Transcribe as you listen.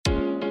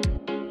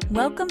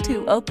Welcome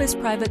to Opus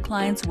Private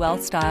Clients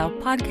Wealth Style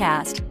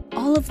Podcast.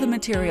 All of the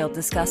material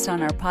discussed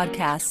on our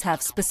podcasts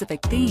have specific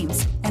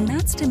themes, and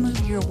that's to move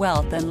your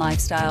wealth and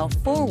lifestyle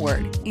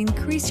forward,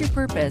 increase your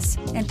purpose,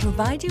 and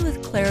provide you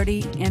with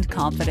clarity and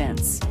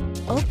confidence.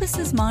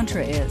 Opus's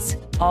mantra is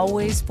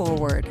always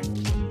forward.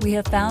 We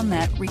have found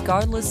that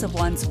regardless of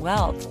one's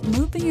wealth,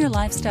 moving your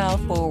lifestyle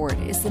forward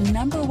is the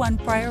number one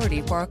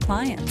priority for our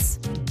clients.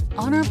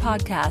 On our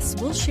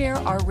podcasts, we'll share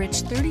our rich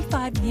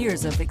 35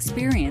 years of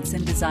experience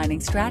in designing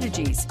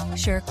strategies,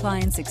 share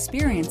clients'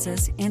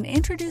 experiences, and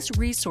introduce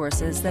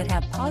resources that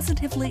have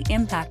positively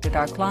impacted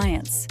our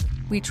clients.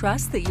 We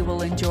trust that you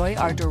will enjoy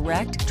our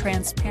direct,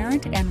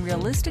 transparent, and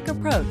realistic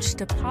approach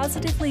to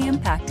positively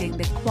impacting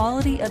the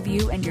quality of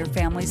you and your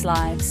family's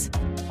lives.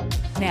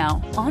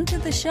 Now, on to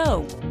the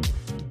show.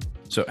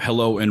 So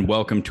hello and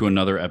welcome to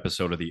another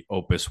episode of the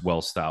Opus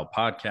Wealth Style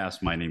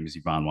Podcast. My name is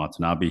Ivan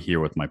Watanabe, here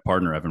with my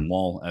partner, Evan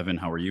Wall. Evan,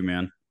 how are you,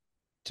 man?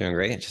 Doing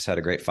great. Just had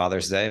a great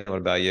Father's Day. What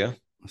about you?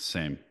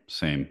 Same.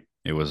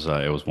 It was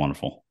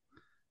wonderful.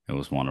 It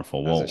was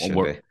wonderful. As it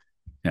should be.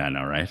 Yeah, I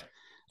know, right?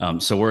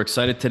 So we're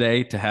excited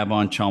today to have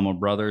on Chalmers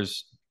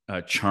Brothers,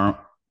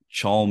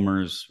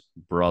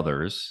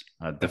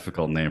 a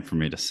difficult name for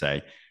me to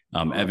say.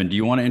 Evan, do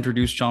you want to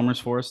introduce Chalmers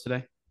for us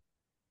today?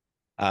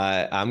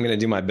 I'm going to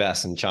do my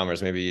best, and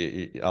Chalmers,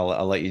 maybe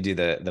I'll let you do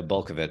the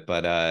bulk of it.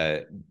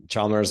 But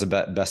Chalmers is a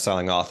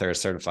best-selling author,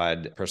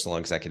 certified personal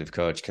executive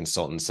coach,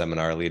 consultant,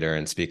 seminar leader,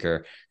 and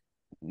speaker.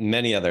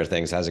 Many other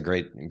things. Has a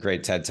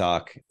great TED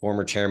Talk.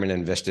 Former chairman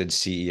and Vistage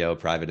CEO,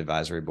 private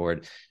advisory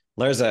board.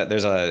 There's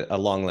a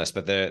long list,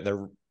 but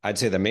I'd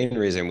say the main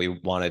reason we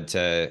wanted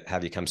to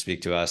have you come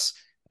speak to us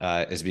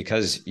is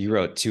because you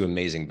wrote two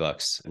amazing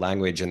books: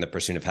 Language and the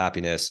Pursuit of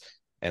Happiness,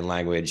 and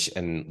Language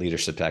and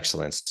Leadership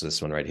Excellence. So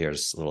this one right here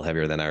is a little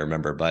heavier than I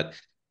remember, but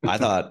I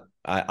thought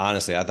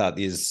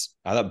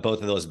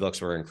both of those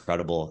books were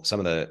incredible. Some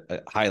of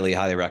the highly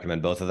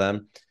recommend both of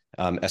them.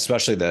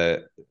 Especially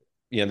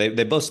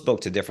they both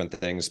spoke to different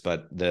things,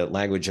 but the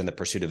Language and the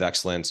Pursuit of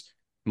Excellence,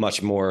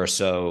 much more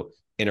so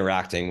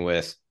interacting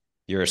with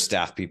your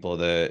staff people,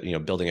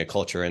 building a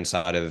culture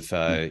inside of,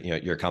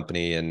 your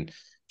company, and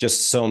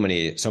just so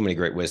many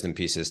great wisdom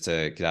pieces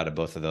to get out of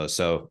both of those.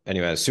 So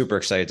anyway, I was super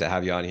excited to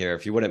have you on here.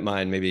 If you wouldn't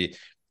mind, maybe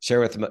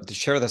share with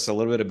us a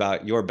little bit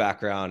about your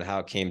background, how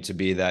it came to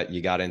be that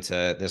you got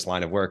into this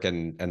line of work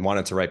and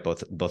wanted to write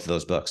both of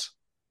those books.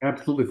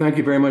 Absolutely. Thank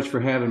you very much for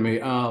having me.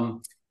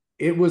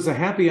 It was a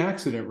happy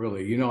accident,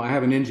 really. I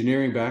have an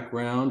engineering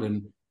background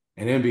and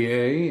an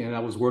MBA, and I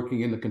was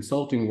working in the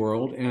consulting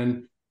world.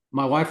 And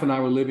my wife and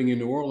I were living in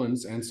New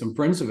Orleans, and some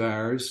friends of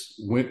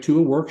ours went to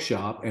a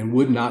workshop and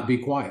would not be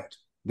quiet.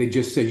 They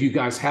just said, "You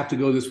guys have to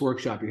go to this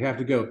workshop. You have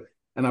to go."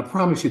 And I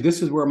promise you,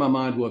 this is where my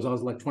mind was. I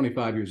was like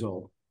 25 years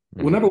old.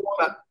 Mm-hmm. Well,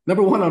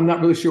 number one, I'm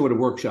not really sure what a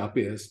workshop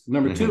is.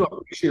 Number two, I'm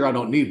pretty sure I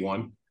don't need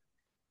one.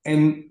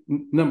 And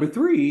number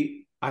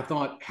three, I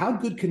thought, how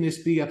good can this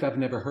be if I've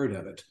never heard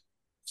of it?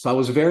 So I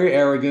was very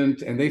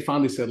arrogant, and they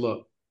finally said,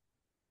 "Look,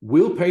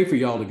 we'll pay for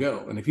y'all to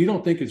go. And if you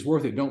don't think it's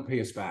worth it, don't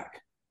pay us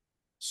back."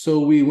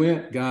 So we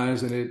went,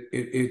 guys, and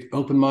it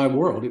opened my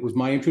world. It was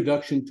my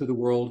introduction to the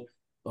world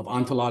of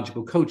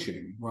ontological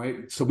coaching,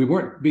 right? So we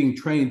weren't being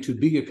trained to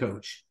be a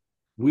coach.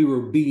 We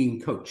were being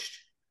coached.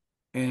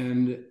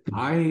 And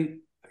I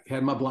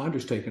had my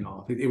blinders taken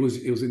off. It was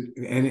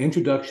an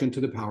introduction to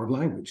the power of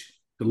language,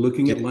 to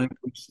looking at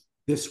language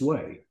this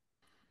way.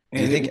 And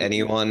do you think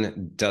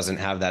anyone doesn't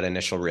have that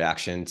initial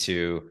reaction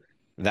to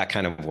that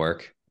kind of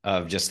work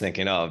of just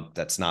thinking, "Oh,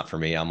 that's not for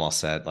me, I'm all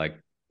set"?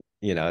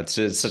 It's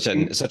just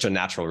such a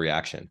natural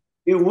reaction.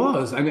 It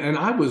was. And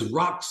I was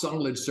rock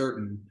solid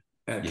certain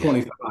at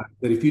 25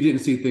 that if you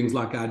didn't see things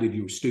like I did,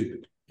 you were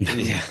stupid.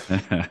 Yeah.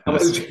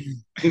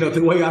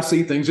 The way I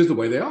see things is the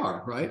way they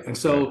are, right? And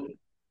so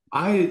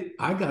I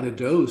got a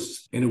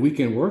dose in a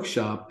weekend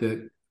workshop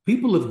that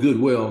people of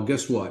goodwill,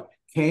 guess what,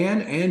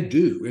 can and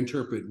do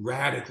interpret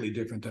radically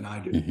different than I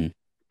do. Mm-hmm.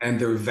 And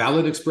they're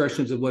valid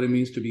expressions of what it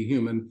means to be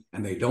human,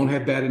 and they don't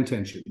have bad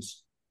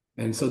intentions.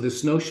 And so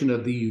this notion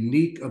of the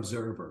unique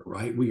observer,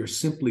 right? We are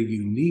simply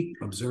unique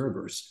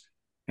observers.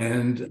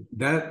 And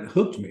that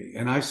hooked me,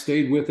 and I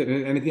stayed with it.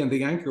 And again,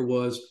 the anchor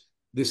was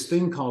this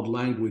thing called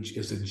language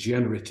is a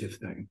generative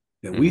thing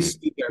that we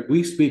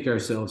speak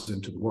ourselves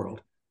into the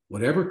world.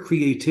 Whatever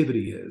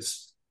creativity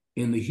is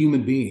in the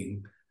human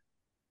being,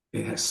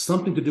 it has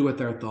something to do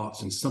with our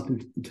thoughts and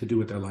something to do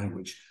with our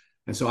language.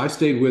 And so I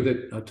stayed with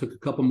it. I took a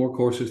couple more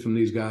courses from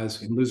these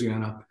guys in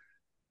Louisiana.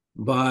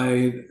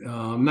 By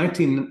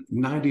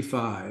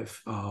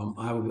 1995,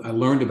 I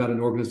learned about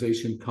an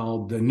organization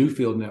called the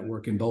Newfield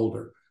Network in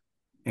Boulder.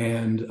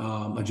 And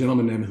a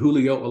gentleman named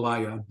Julio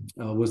Olaya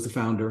was the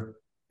founder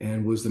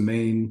and was the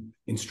main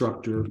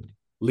instructor,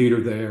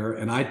 leader there.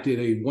 And I did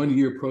a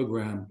one-year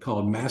program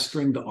called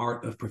Mastering the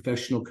Art of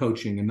Professional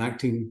Coaching in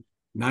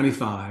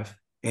 1995.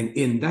 And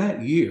in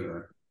that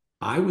year,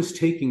 I was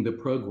taking the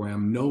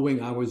program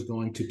knowing I was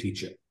going to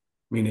teach it,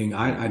 meaning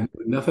I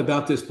knew enough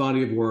about this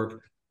body of work.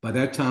 By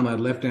that time,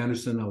 I'd left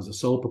Anderson. I was a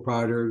sole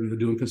proprietor,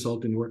 doing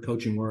consulting work,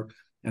 coaching work.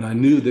 And I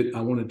knew that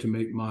I wanted to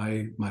make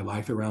my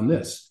life around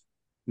this.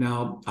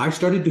 Now, I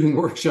started doing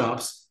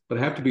workshops, but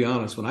I have to be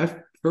honest, when I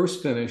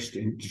first finished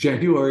in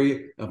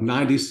January of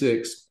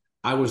 96,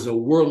 I was a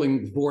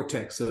whirling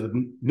vortex of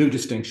new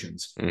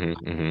distinctions.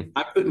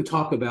 I couldn't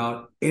talk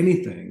about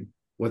anything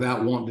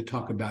without wanting to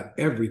talk about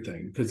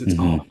everything because it's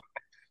all.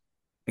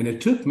 And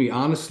it took me,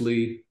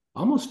 honestly,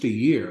 almost a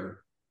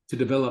year to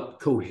develop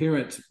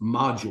coherent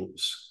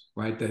modules,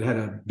 right, that had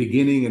a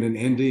beginning and an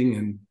ending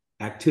and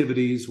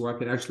activities where I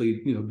could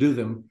actually, do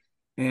them.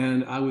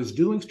 And I was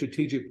doing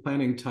strategic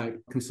planning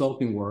type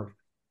consulting work.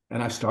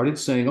 And I started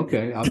saying,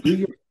 okay, I'll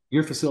do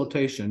your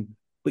facilitation,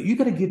 but you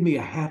got to give me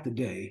a half a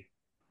day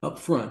up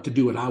front to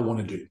do what I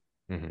want to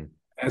do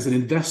as an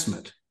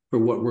investment for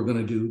what we're going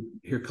to do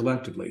here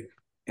collectively.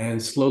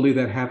 And slowly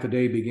that half a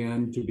day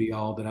began to be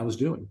all that I was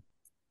doing.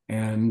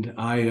 And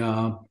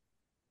I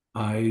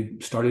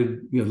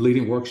started,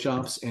 leading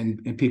workshops,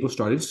 and people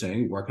started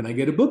saying, where can I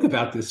get a book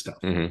about this stuff?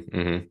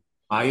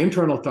 My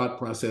internal thought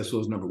process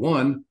was, number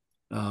one,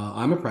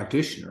 I'm a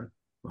practitioner,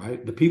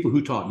 right? The people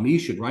who taught me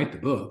should write the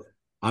book.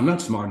 I'm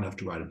not smart enough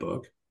to write a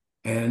book.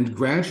 And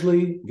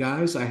gradually,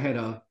 guys, I had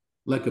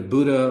like a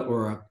Buddha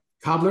or a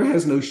cobbler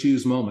has no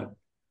shoes moment.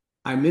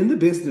 I'm in the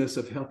business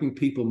of helping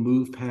people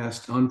move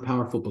past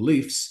unpowerful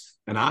beliefs.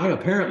 And I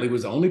apparently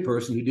was the only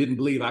person who didn't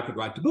believe I could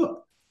write the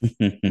book.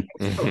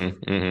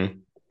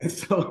 And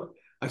so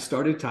I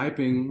started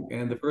typing,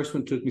 and the first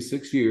one took me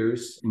 6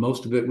 years.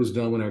 Most of it was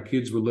done when our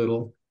kids were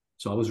little.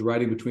 So I was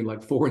writing between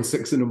like 4 and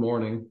 6 in the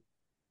morning.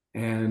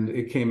 And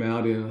it came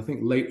out in, I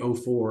think, late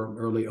 04,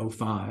 early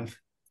 05.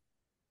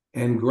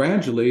 And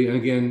gradually, and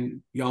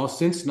again, y'all,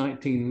 since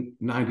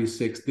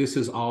 1996, this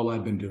is all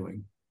I've been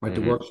doing, right?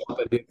 The workshop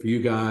I did for you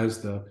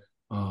guys,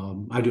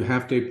 I do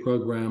half-day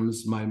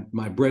programs.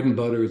 My bread and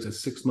butter is a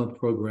 6-month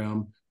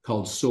program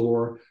called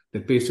SOAR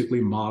that basically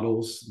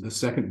models the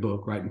second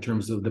book, right, in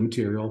terms of the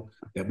material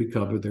that we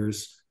cover.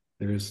 There's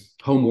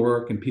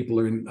homework, and people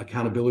are in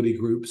accountability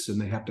groups,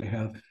 and they have to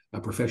have a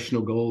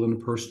professional goal and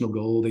a personal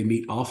goal. They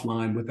meet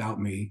offline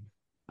without me.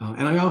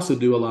 And I also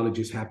do a lot of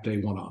just half-day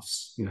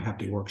one-offs,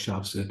 half-day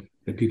workshops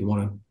that people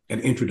want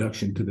an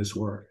introduction to this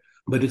work.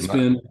 But it's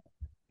been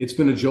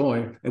a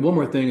joy. And one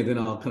more thing, and then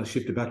I'll kind of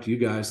shift it back to you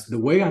guys. The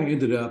way I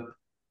ended up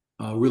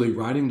really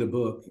writing the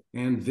book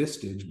and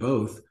Vistage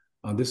both,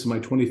 this is my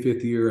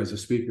 25th year as a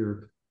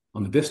speaker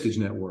on the Vistage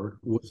Network,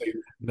 was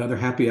another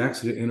happy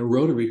accident in a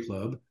Rotary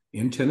Club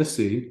in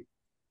Tennessee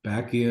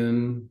back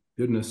in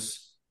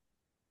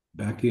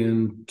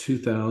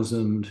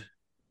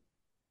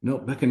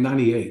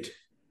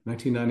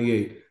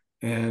 1998.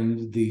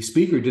 And the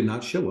speaker did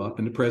not show up,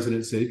 and the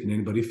president said, can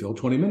anybody fill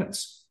 20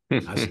 minutes?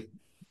 I said,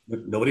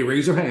 nobody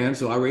raised their hand,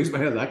 so I raised my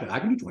hand. I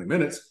can do 20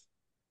 minutes.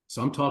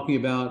 So I'm talking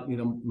about,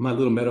 my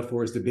little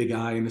metaphor is the big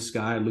eye in the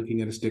sky, looking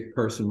at a stick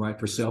person, right,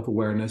 for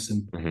self-awareness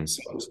and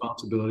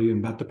self-responsibility,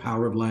 and about the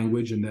power of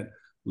language, and that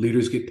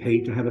leaders get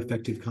paid to have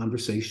effective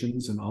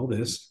conversations and all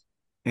this.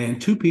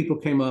 And 2 people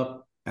came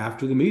up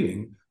after the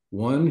meeting.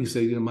 One, he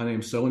said, my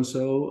name's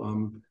so-and-so.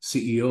 I'm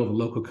CEO of a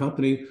local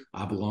company.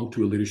 I belong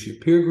to a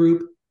leadership peer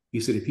group. He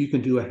said, if you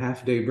can do a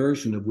half-day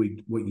version of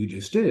what you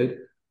just did,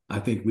 I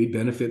think we'd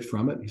benefit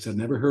from it. He said,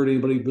 never heard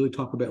anybody really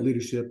talk about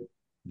leadership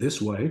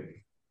this way,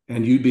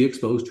 and you'd be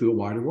exposed to a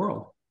wider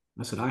world.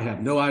 I said, I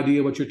have no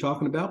idea what you're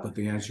talking about, but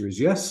the answer is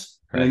yes.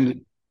 Right.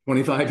 And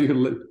 25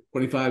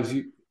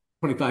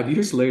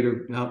 years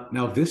later,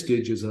 now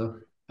Vistage is a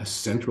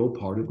central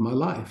part of my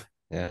life.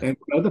 Yeah. And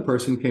another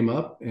person came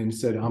up and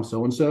said, I'm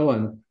so-and-so,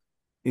 and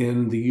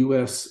in the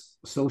U.S.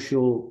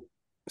 Social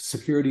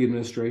Security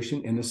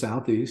Administration in the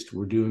Southeast,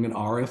 we're doing an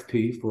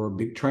RFP for a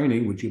big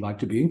training. Would you like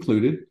to be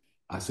included?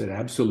 I said,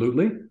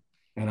 absolutely.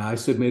 And I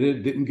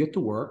submitted, didn't get to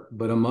work,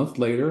 but a month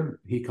later,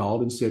 he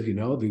called and said,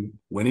 the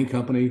winning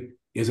company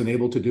isn't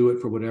able to do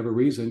it for whatever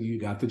reason, you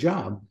got the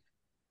job.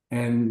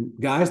 And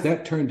guys,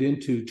 that turned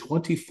into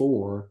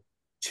 24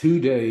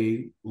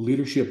 2-day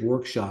leadership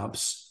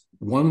workshops,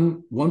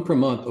 one per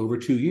month over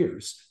 2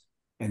 years.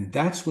 And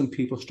that's when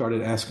people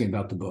started asking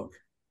about the book.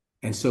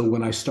 And so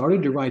when I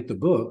started to write the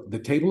book, the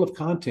table of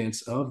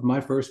contents of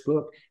my first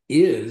book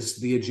is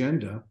the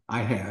agenda I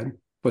had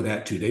for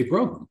that 2-day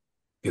program,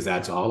 because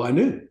that's all I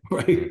knew,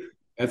 right?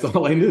 That's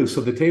all I knew. So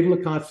the table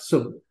of contents,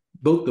 so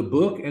both the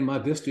book and my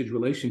Vistage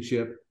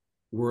relationship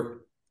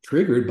were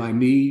triggered by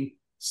me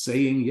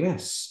saying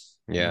yes.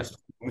 Yeah.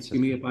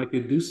 Asking me if I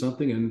could do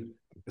something. And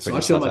so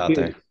I tell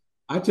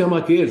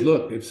my kids,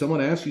 look, if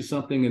someone asks you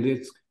something and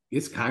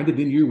it's kind of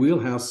in your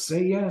wheelhouse,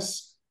 say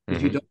yes.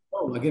 Because you don't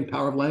know, again,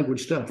 power of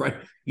language stuff, right?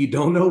 You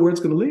don't know where it's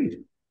going to lead.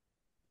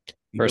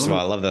 First of all,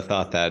 I love the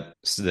thought that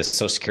the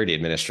Social Security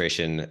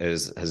Administration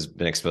has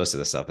been exposed to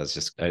this stuff. That's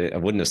just, I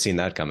wouldn't have seen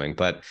that coming,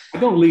 but I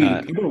don't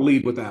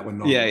lead with that one.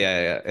 Normally.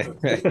 Yeah.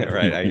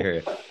 Right. I hear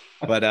you.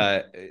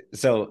 But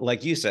so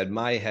like you said,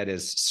 my head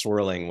is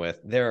swirling with,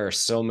 there are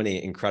so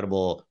many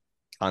incredible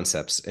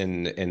concepts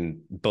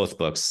in both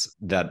books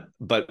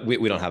but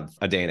we don't have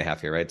a day and a half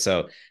here, right?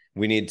 So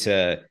we need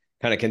to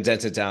kind of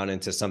condense it down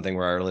into something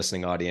where our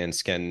listening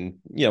audience can,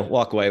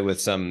 walk away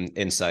with some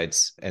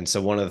insights. And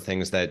so one of the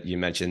things that you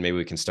mentioned, maybe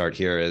we can start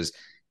here, is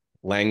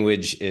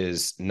language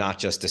is not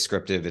just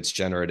descriptive, it's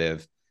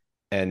generative.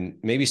 And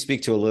maybe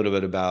speak to a little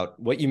bit about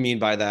what you mean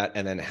by that,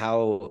 and then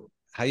how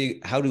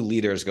do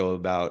leaders go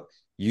about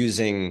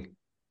using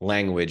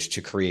language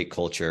to create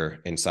culture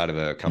inside of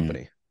a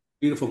company?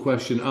 Beautiful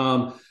question.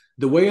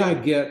 The way I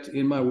get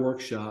in my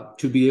workshop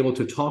to be able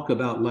to talk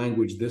about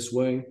language this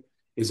way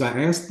is I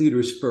ask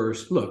leaders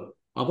first, look,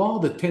 of all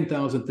the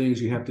 10,000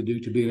 things you have to do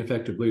to be an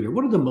effective leader,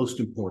 what are the most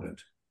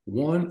important?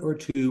 One or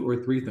two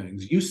or three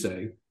things you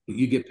say that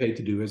you get paid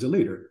to do as a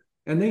leader.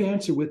 And they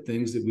answer with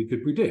things that we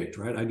could predict,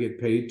 right? I get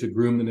paid to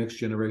groom the next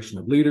generation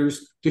of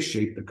leaders, to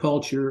shape the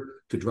culture,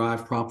 to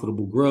drive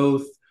profitable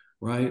growth,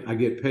 right? I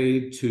get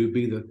paid to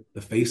be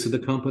the face of the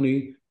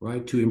company,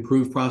 right? To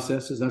improve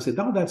processes. And I said,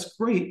 oh, that's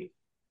great.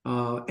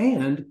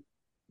 And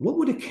what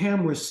would a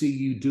camera see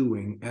you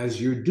doing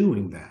as you're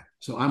doing that?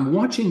 So I'm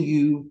watching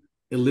you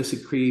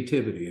elicit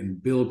creativity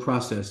and build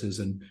processes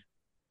and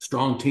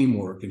strong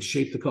teamwork and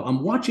shape the culture.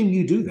 I'm watching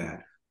you do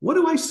that. What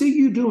do I see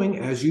you doing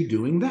as you're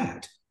doing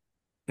that?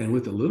 And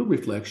with a little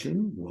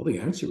reflection, well, the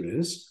answer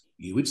is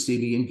you would see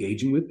me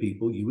engaging with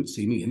people. You would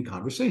see me in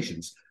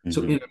conversations. Mm-hmm.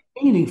 So in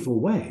a meaningful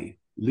way,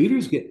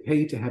 leaders get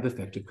paid to have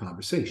effective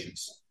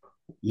conversations.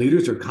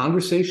 Leaders are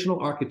conversational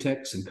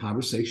architects and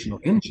conversational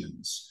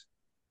engines.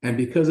 And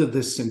because of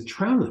the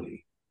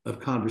centrality of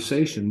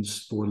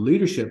conversations for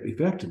leadership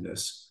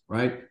effectiveness,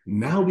 right,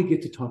 now we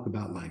get to talk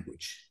about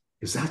language,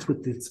 because that's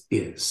what this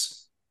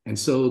is. And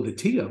so the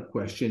tee-up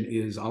question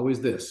is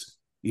always this.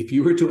 If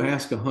you were to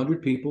ask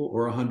 100 people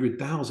or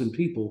 100,000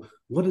 people,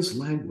 what is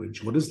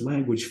language? What is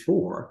language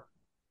for?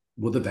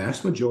 Well, the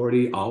vast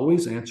majority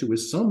always answer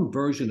with some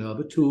version of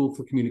a tool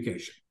for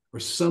communication or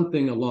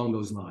something along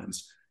those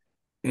lines.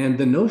 And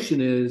the notion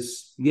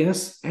is,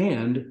 yes,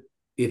 and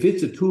if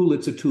it's a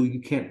tool you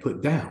can't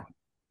put down.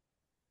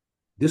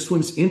 This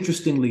one's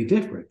interestingly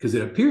different because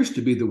it appears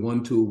to be the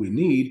one tool we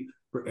need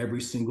for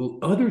every single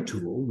other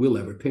tool we'll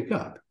ever pick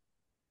up.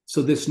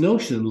 So this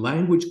notion,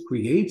 language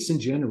creates and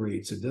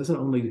generates, it doesn't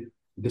only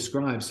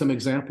describe. Some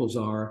examples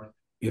are,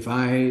 if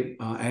I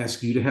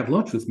ask you to have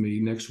lunch with me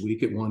next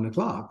week at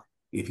 1:00,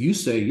 if you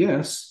say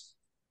yes,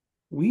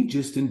 we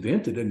just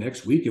invented a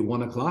next week at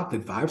 1:00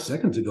 that 5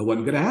 seconds ago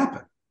wasn't going to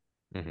happen.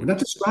 Mm-hmm. We're not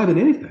describing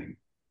anything.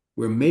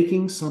 We're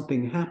making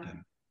something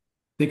happen.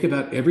 Think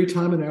about every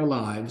time in our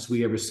lives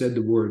we ever said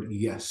the word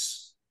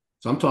yes.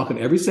 So I'm talking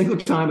every single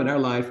time in our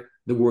life,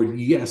 the word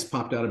yes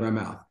popped out of our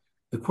mouth.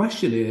 The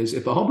question is,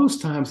 if all those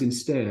times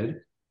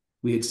instead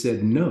we had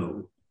said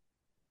no,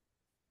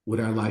 would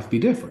our life be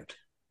different?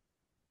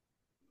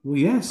 Well,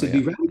 yes, it'd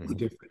be radically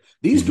different.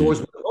 These doors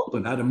would have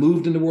opened. I'd have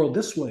moved in the world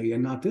this way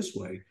and not this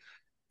way.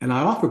 And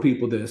I offer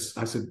people this.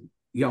 I said,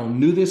 y'all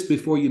knew this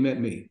before you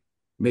met me.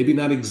 Maybe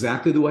not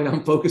exactly the way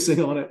I'm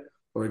focusing on it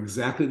or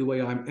exactly the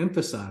way I'm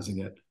emphasizing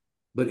it,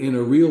 but in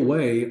a real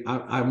way,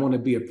 I want to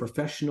be a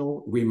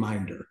professional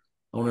reminder.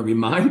 I want to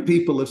remind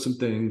people of some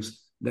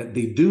things that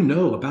they do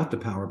know about the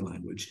power of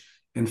language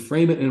and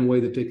frame it in a way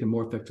that they can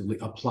more effectively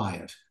apply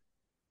it.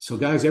 So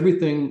guys,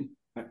 everything,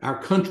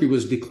 our country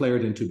was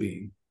declared into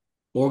being.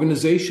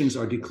 Organizations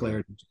are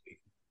declared into being,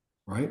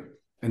 right?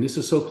 And this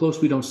is so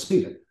close we don't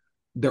see it.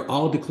 They're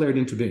all declared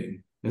into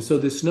being. And so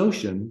this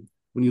notion,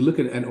 when you look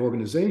at an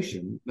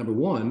organization, number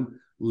one,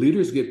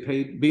 leaders get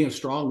paid. Being a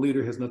strong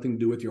leader has nothing to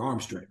do with your arm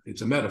strength.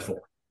 It's a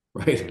metaphor,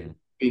 right? Mm-hmm.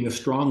 Being a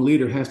strong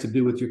leader has to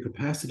do with your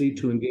capacity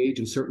to engage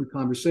in certain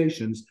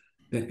conversations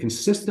that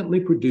consistently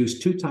produce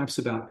two types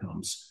of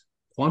outcomes,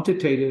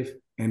 quantitative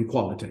and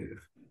qualitative.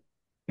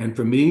 And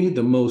for me,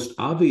 the most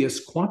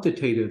obvious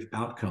quantitative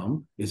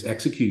outcome is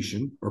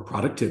execution or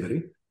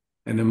productivity.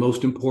 And the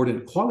most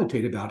important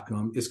qualitative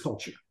outcome is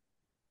culture,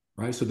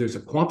 right? So there's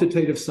a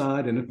quantitative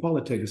side and a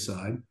qualitative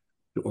side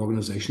to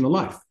organizational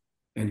life.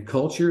 And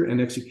culture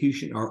and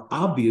execution are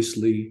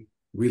obviously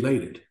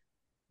related.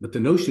 But the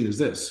notion is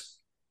this.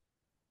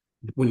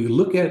 When you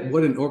look at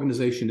what an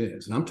organization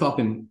is, and I'm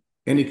talking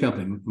any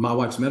company, my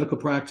wife's medical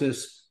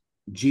practice,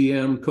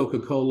 GM,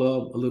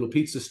 Coca-Cola, a little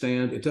pizza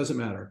stand, it doesn't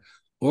matter.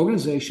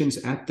 Organizations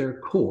at their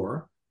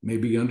core may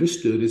be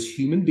understood as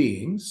human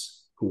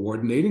beings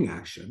coordinating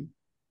action,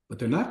 but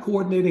they're not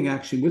coordinating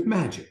action with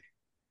magic.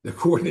 They're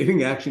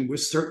coordinating action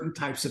with certain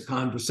types of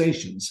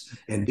conversations.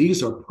 And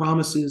these are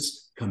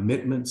promises,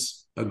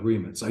 commitments,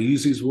 agreements. I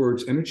use these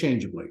words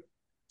interchangeably.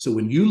 So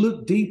when you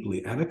look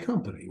deeply at a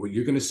company, what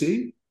you're going to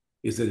see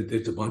is that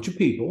it's a bunch of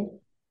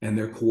people and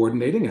they're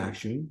coordinating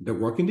action, they're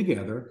working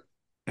together.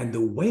 And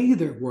the way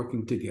they're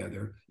working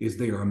together is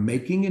they are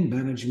making and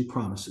managing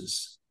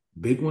promises,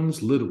 big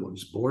ones, little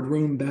ones,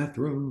 boardroom,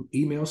 bathroom,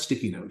 email,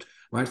 sticky note,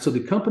 right? So the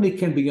company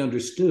can be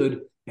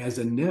understood as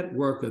a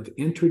network of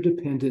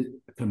interdependent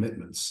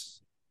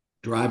commitments,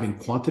 driving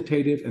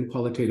quantitative and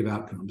qualitative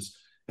outcomes.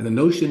 And the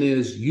notion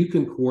is you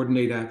can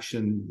coordinate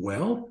action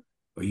well,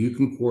 or you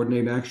can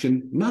coordinate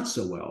action not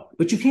so well,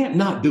 but you can't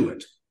not do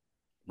it,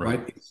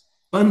 right? It's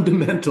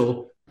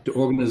fundamental to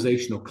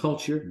organizational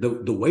culture.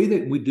 The way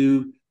that we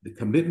do the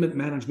commitment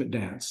management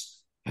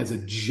dance has a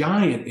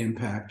giant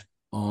impact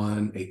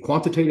on a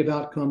quantitative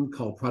outcome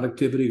called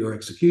productivity or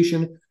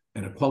execution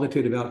and a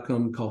qualitative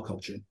outcome called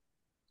culture,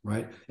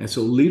 right? And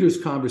so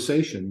leaders'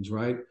 conversations,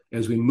 right,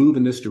 as we move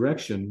in this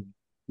direction,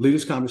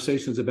 leaders'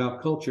 conversations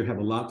about culture have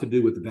a lot to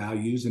do with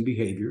values and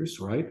behaviors,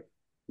 right?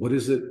 What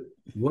is it?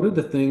 What are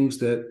the things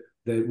that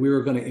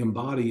we're going to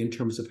embody in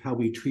terms of how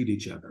we treat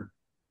each other,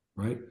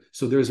 right?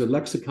 So there's a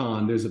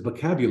lexicon, there's a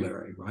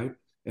vocabulary, right?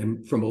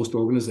 And for most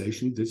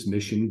organizations, it's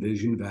mission,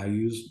 vision,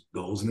 values,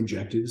 goals and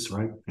objectives,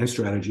 right? And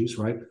strategies,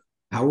 right?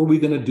 How are we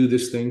going to do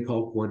this thing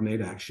called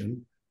coordinate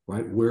action,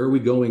 right? Where are we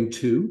going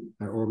to,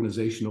 our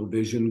organizational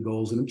vision,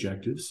 goals and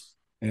objectives?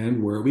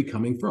 And where are we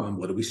coming from?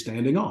 What are we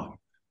standing on?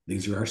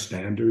 These are our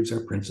standards,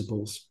 our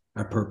principles,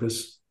 our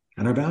purpose,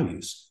 and our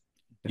values.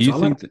 Do you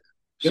think that,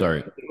 Yep.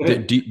 sorry,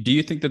 do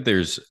you think that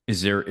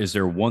is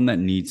there one that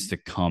needs to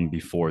come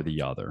before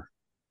the other?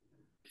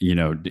 You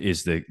know,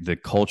 is the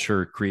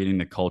culture, creating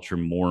the culture,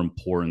 more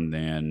important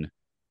than,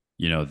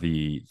 you know,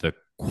 the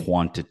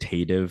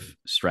quantitative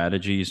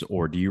strategies,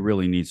 or do you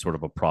really need sort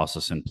of a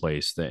process in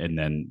place that, and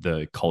then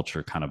the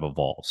culture kind of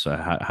evolves? So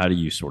how do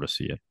you sort of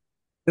see it?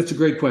 That's a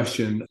great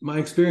question. My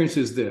experience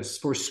is this: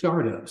 for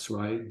startups,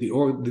 right,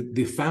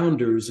 the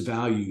founders'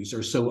 values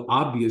are so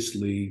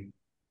obviously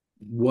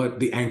what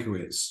the anchor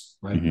is,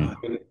 right?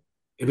 Mm-hmm.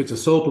 If it's a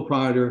sole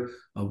proprietor,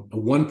 a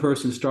one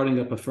person starting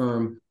up a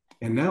firm,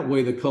 and that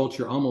way the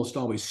culture almost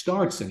always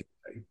starts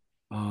anyway,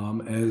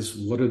 as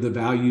what are the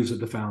values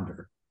of the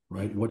founder,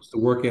 right? What's the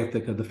work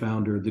ethic of the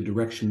founder, the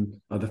direction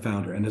of the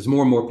founder? And as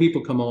more and more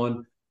people come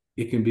on,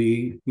 it can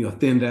be, you know,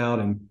 thinned out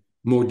and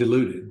more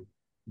diluted.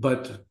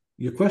 But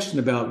your question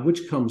about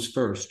which comes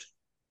first,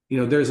 you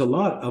know, there's a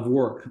lot of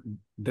work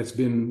that's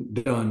been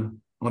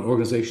done on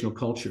organizational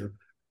culture.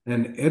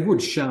 And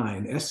Edward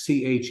Schein,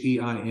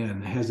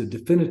 Schein, has a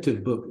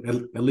definitive book,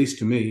 at least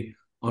to me,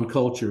 on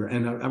culture.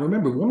 And I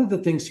remember one of the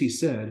things he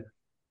said,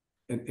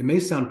 and it may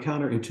sound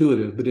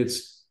counterintuitive, but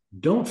it's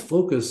don't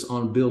focus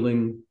on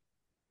building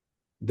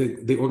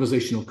the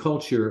organizational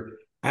culture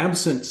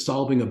absent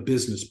solving a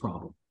business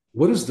problem.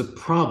 What is the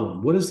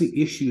problem? What is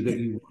the issue that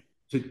you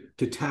want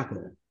to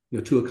tackle, you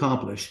know, to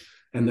accomplish?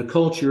 And the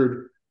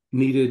culture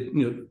needed,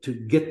 you know, to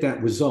get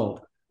that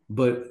result.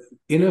 But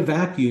in a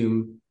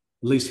vacuum,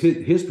 at least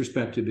his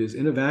perspective is,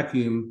 in a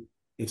vacuum,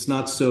 it's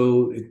not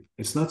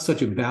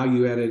such a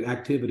value-added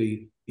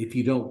activity if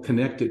you don't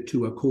connect it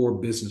to a core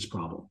business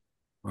problem,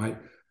 right?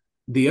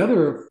 The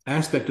other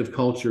aspect of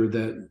culture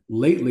that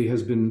lately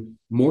has been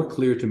more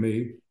clear to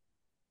me,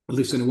 at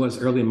least than it was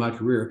early in my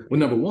career, well,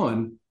 number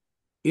one,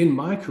 in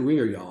my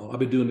career, y'all, I've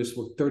been doing this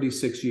for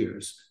 36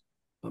 years.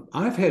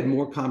 I've had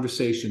more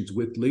conversations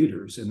with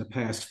leaders in the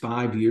past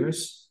 5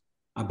 years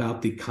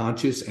about the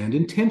conscious and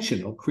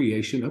intentional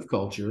creation of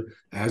culture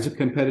as a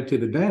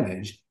competitive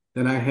advantage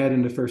than I had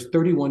in the first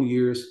 31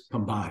 years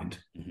combined.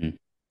 Mm-hmm.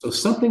 So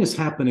something is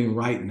happening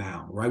right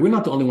now, right? We're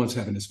not the only ones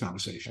having this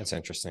conversation. That's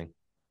interesting.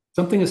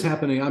 Something is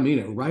happening, I mean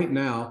it, right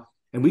now.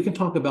 And we can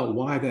talk about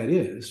why that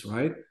is,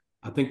 right?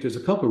 I think there's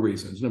a couple of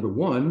reasons. Number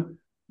one,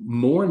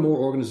 more and more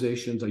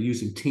organizations are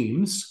using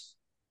teams,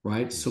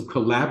 right? So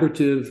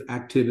collaborative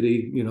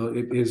activity, you know,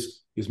 it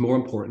is more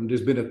important.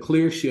 There's been a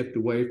clear shift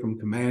away from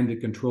command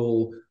and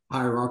control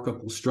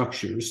hierarchical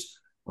structures,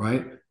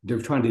 right? They're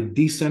trying to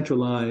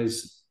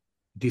decentralize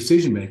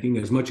decision-making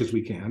as much as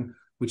we can,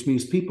 which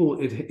means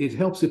people, it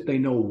helps if they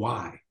know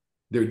why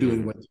they're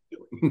doing what they're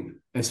doing.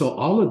 And so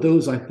all of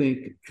those, I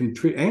think,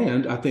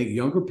 and I think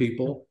younger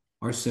people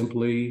are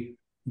simply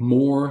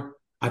more,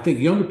 I think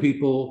younger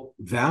people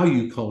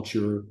value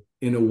culture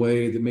in a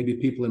way that maybe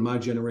people in my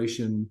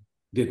generation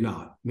did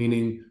not.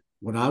 Meaning,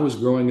 when I was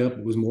growing up,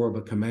 it was more of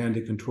a command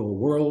and control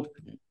world.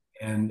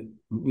 And,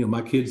 you know,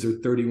 my kids are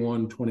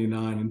 31,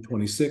 29, and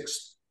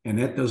 26, and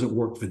that doesn't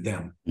work for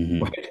them,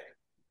 Mm-hmm. right?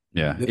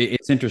 Yeah,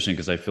 it's interesting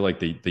because I feel like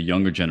the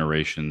younger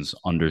generations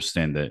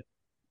understand that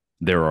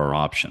there are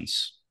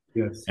options.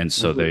 Yes. And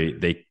so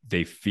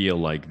they feel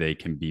like they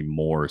can be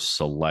more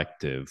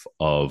selective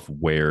of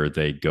where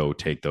they go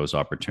take those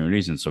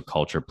opportunities. And so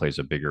culture plays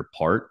a bigger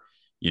part.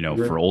 You know,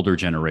 for older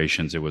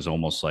generations, it was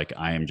almost like,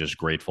 I am just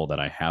grateful that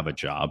I have a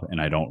job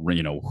and I don't,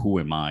 you know, who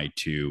am I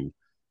to,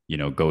 you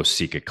know, go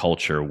seek a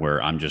culture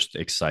where I'm just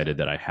excited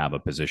that I have a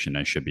position.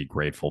 I should be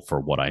grateful for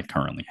what I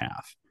currently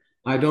have.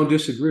 I don't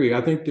disagree.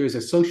 I think there's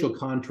a social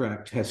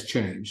contract has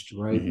changed,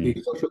 right? Mm-hmm.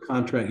 The social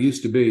contract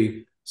used to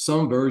be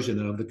some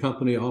version of the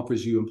company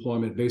offers you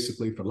employment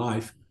basically for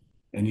life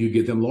and you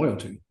give them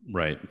loyalty.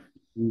 Right.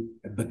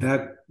 But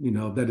that, you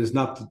know, that is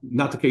not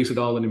the case at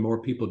all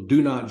anymore. People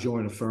do not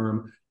join a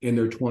firm in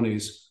their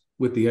 20s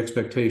with the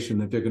expectation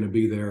that they're going to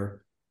be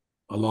there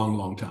a long,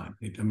 long time.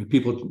 I mean,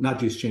 people not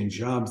just change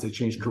jobs, they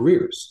change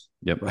careers.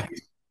 Yep.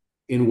 Right.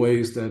 In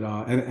ways that,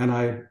 and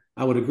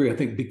I would agree. I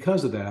think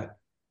because of that,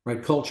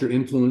 right, culture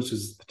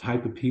influences the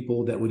type of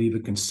people that would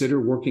even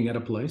consider working at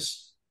a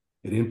place.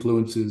 It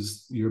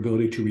influences your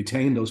ability to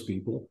retain those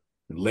people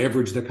and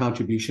leverage their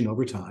contribution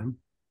over time,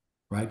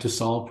 right, to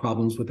solve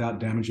problems without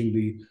damaging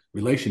the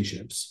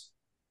relationships.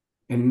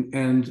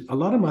 And a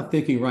lot of my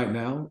thinking right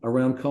now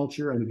around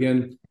culture, and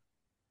again,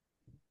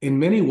 in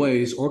many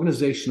ways,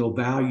 organizational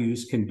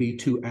values can be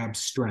too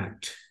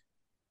abstract,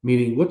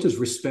 meaning what does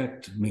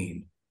respect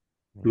mean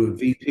to a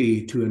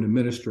VP, to an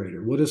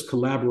administrator? What does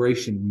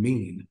collaboration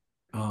mean?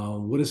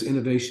 What is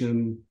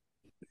innovation?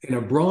 In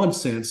a broad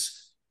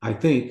sense, I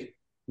think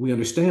we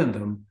understand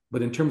them,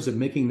 but in terms of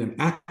making them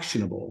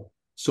actionable,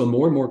 so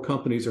more and more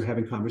companies are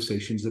having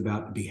conversations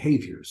about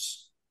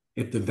behaviors.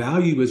 If the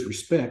value is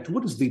respect,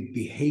 what is the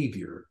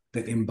behavior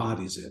that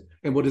embodies it?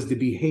 And what is the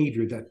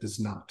behavior that does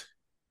not?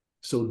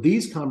 So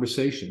these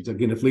conversations,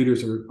 again, if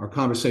leaders are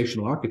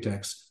conversational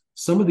architects,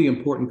 some of the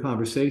important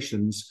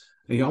conversations,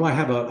 and y'all, I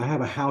have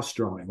a house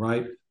drawing,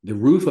 right? The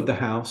roof of the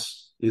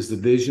house is the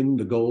vision,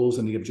 the goals,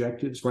 and the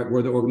objectives, right?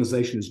 Where the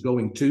organization is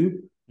going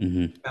to.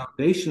 Mm-hmm.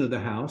 Foundation of the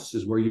house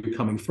is where you're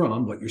coming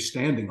from, what you're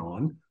standing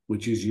on,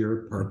 which is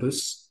your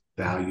purpose,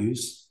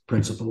 values,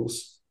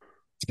 principles,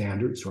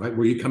 standards, right?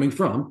 Where you're coming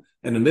from.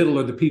 And the middle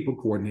are the people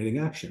coordinating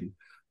action.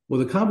 Well,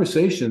 the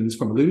conversations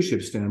from a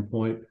leadership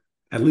standpoint,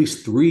 at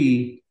least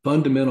three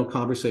fundamental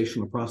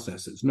conversational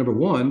processes. Number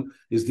one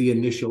is the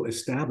initial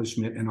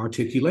establishment and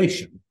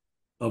articulation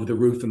of the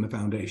roof and the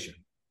foundation.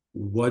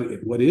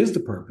 What is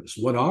the purpose?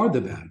 What are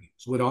the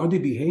values? What are the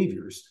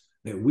behaviors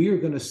that we are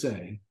going to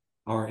say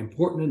are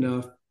important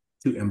enough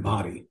to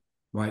embody,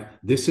 right?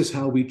 This is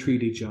how we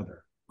treat each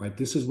other, right?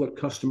 This is what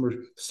customer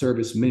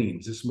service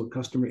means. This is what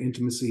customer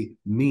intimacy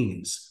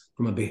means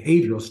from a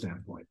behavioral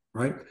standpoint,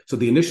 right? So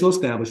the initial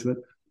establishment,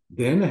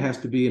 then it has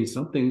to be in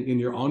something in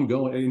your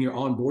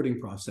onboarding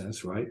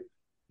process, right?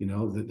 You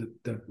know,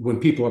 when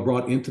people are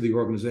brought into the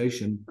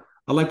organization,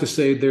 I like to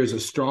say there's a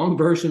strong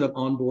version of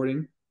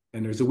onboarding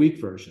and there's a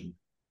weak version.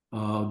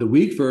 The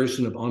weak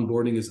version of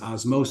onboarding is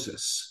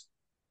osmosis,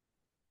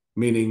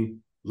 meaning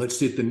let's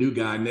sit the new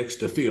guy next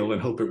to Phil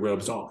and hope it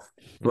rubs off,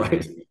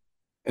 right?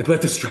 And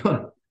but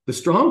the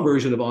strong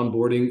version of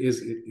onboarding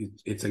is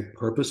it's a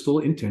purposeful,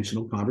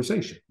 intentional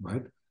conversation,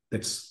 right?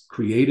 That's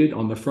created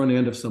on the front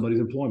end of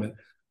somebody's employment.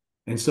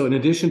 And so in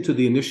addition to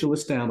the initial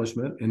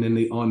establishment and then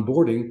the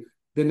onboarding,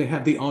 then they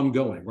have the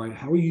ongoing, right?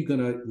 How are you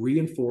going to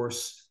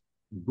reinforce,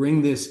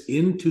 bring this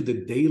into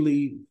the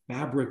daily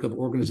fabric of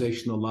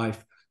organizational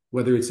life,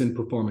 whether it's in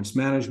performance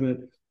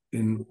management,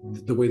 in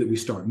the way that we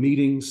start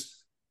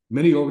meetings?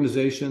 Many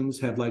organizations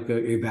have like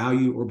a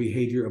value or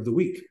behavior of the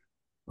week,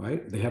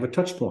 right? They have a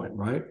touch point,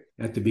 right?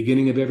 At the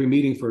beginning of every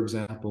meeting, for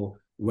example,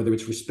 whether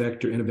it's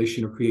respect or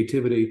innovation or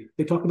creativity,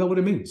 they talk about what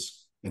it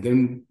means. And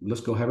then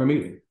let's go have our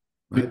meeting,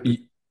 right?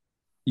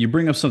 You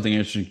bring up something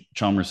interesting,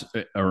 Chalmers,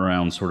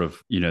 around sort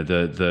of, you know,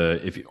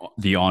 the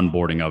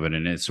onboarding of it.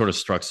 And it sort of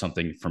struck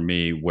something for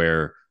me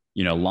where,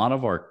 you know, a lot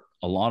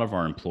of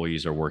our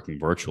employees are working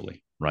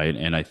virtually, right?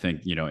 And I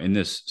think, you know, in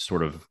this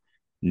sort of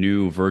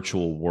new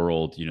virtual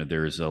world, you know,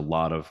 there's a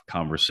lot of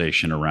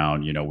conversation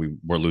around, you know,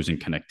 we're losing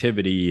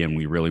connectivity and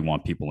we really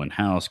want people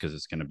in-house because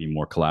it's going to be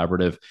more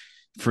collaborative.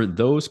 For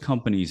those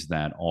companies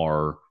that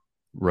are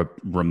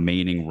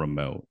remaining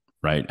remote,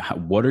 right?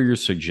 What are your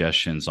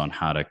suggestions on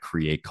how to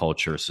create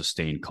culture,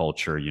 sustain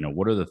culture? You know,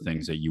 what are the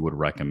things that you would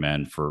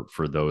recommend for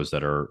those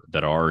that are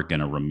going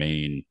to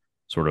remain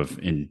sort of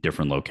in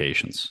different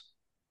locations?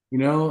 You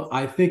know,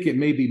 I think it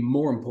may be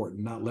more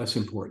important, not less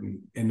important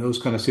in those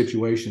kind of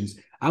situations.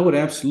 I would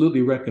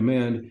absolutely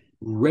recommend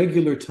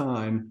regular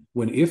time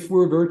when, if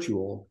we're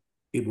virtual,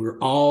 if we're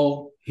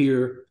all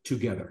here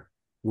together.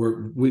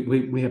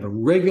 We have a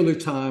regular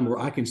time where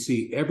I can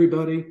see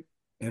everybody,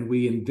 and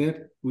we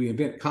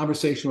invent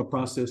conversational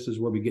processes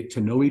where we get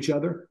to know each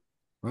other,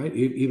 right?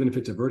 Even if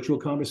it's a virtual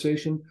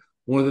conversation.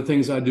 One of the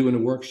things I do in a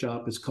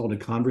workshop is called a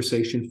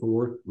conversation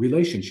for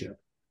relationship.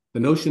 The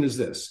notion is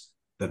this: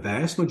 the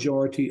vast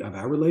majority of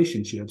our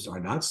relationships are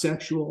not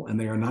sexual and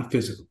they are not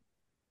physical.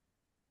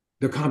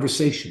 They're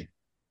conversation,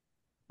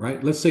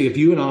 right? Let's say if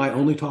you and I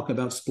only talk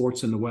about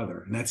sports and the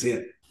weather, and that's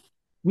it.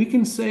 We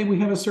can say we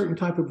have a certain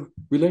type of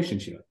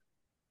relationship.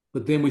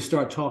 But then we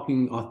start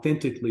talking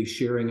authentically,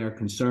 sharing our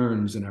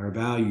concerns and our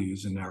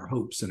values and our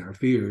hopes and our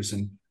fears.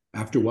 And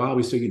after a while,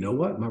 we say, you know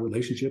what? My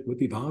relationship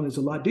with Yvonne is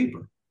a lot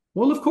deeper.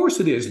 Well, of course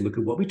it is. Look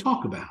at what we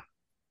talk about,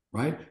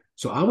 right?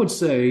 So I would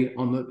say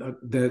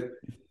that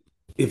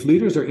if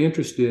leaders are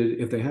interested,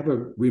 if they have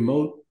a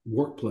remote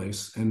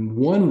workplace, and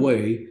one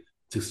way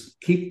to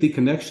keep the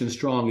connection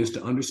strong is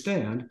to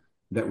understand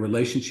that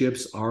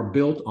relationships are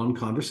built on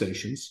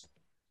conversations,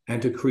 and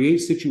to create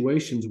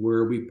situations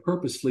where we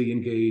purposely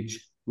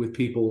engage with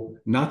people,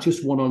 not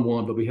just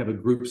one-on-one, but we have a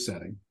group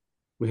setting.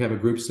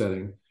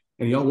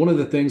 And y'all, one of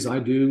the things I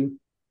do,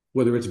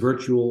 whether it's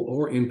virtual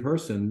or in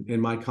person, in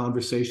my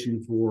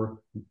conversation for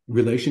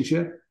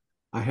relationship,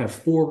 I have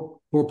four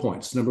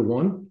points. Number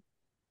one,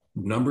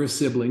 number of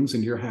siblings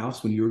in your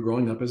house when you were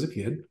growing up as a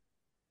kid.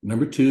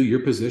 Number two,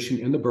 your position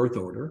in the birth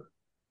order.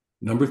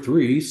 Number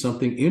three,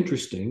 something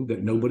interesting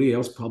that nobody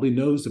else probably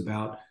knows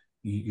about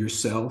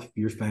yourself,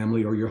 your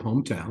family, or your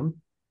hometown.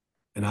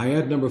 And I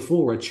add number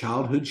four, a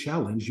childhood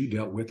challenge you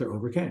dealt with or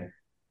overcame.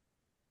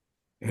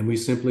 And we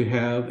simply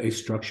have a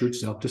structured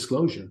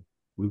self-disclosure.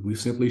 We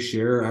simply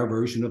share our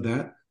version of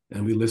that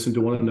and we listen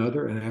to one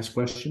another and ask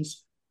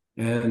questions.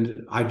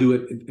 And I do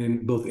it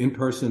in both in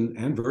person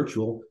and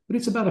virtual, but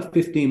it's about a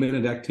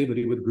 15-minute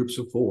activity with groups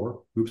of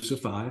 4, groups of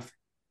 5.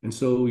 And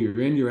so you're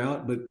in, you're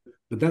out, but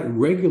that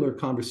regular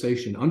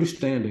conversation,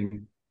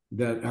 understanding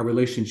that our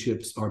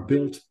relationships are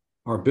built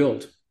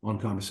on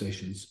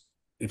conversations.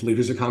 If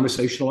leaders are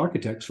conversational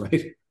architects,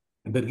 right?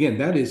 But again,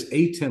 that is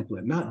a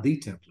template, not the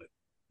template.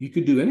 You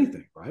could do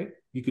anything, right?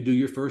 You could do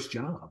your first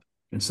job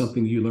and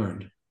something you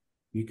learned.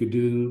 You could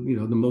do,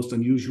 the most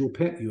unusual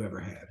pet you ever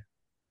had.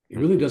 It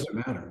really doesn't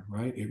matter,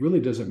 right? It really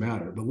doesn't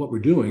matter. But what we're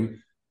doing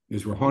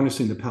is we're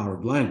harnessing the power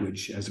of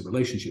language as a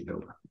relationship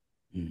builder.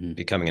 Mm-hmm.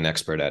 Becoming an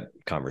expert at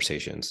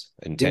conversations,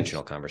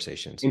 intentional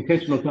conversations.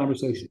 Intentional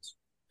conversations.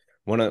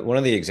 One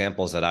of the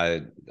examples that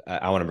I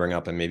want to bring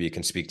up, and maybe you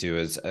can speak to,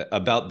 is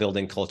about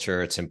building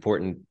culture. It's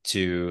important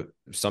to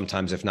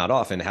sometimes, if not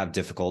often, have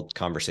difficult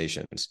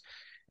conversations.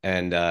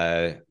 And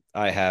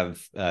I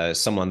have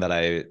someone that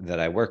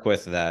I work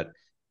with that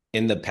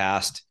in the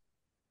past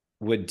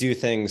would do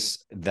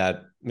things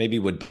that maybe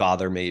would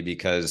bother me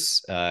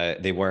because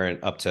they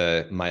weren't up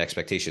to my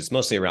expectations,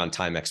 mostly around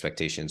time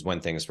expectations,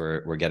 when things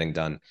were getting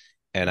done.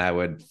 And I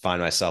would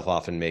find myself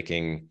often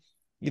making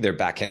either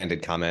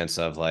backhanded comments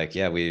of like,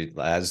 yeah, we,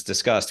 as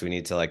discussed, we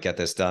need to like get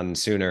this done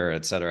sooner,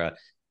 et cetera.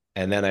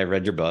 And then I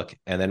read your book,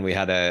 and then we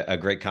had a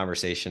great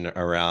conversation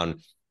around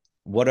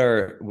what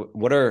are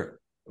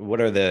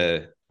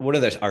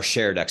our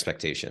shared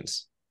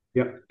expectations.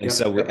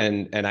 So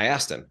I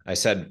asked him, I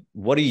said,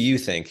 what do you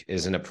think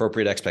is an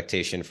appropriate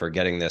expectation for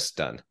getting this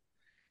done?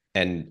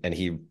 And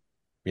he,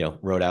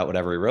 wrote out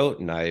whatever he wrote,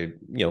 and I,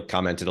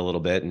 commented a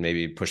little bit and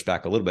maybe pushed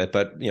back a little bit,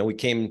 but, we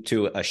came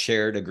to a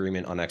shared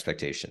agreement on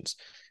expectations.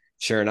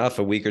 Sure enough,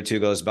 a week or two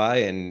goes by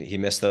and he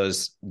missed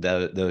those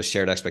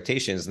shared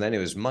expectations. And then it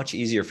was much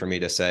easier for me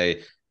to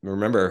say,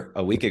 remember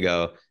a week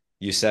ago,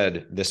 you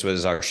said this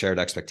was our shared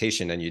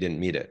expectation and you didn't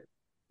meet it.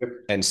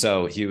 And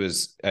so he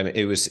was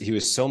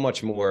so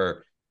much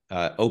more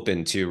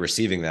open to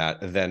receiving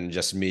that than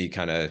just me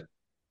kind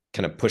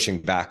of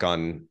pushing back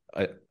on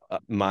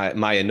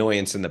my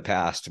annoyance in the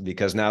past,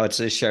 because now it's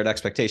a shared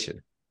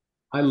expectation.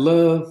 I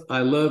love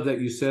that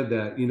you said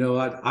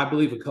that. I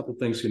believe a couple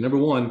things here. Number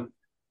one,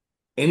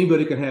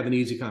 anybody can have an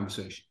easy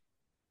conversation.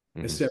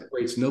 Mm-hmm. It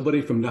separates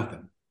nobody from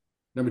nothing.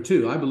 Number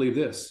two, I believe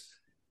this: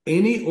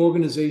 any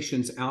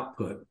organization's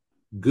output,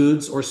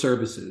 goods or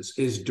services,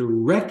 is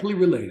directly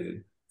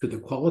related to the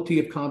quality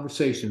of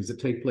conversations that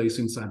take place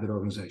inside that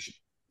organization.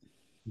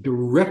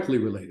 Directly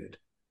related.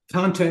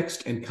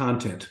 Context and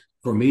content.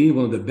 For me,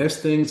 one of the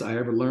best things I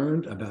ever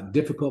learned about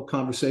difficult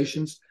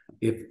conversations,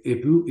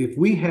 if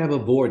we have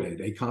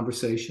avoided a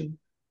conversation,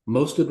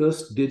 most of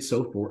us did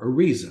so for a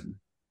reason.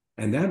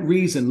 And that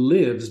reason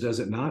lives,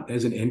 does it not,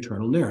 as an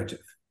internal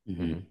narrative.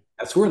 Mm-hmm.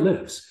 That's where it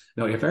lives.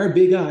 Now, if our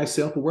big I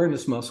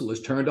self-awareness muscle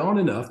is turned on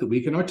enough that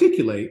we can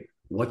articulate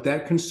what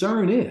that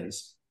concern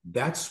is,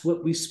 that's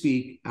what we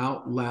speak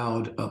out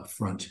loud up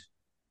front.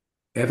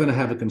 Evan, I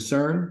have a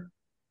concern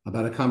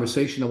about a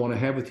conversation I want to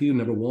have with you.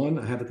 Number one,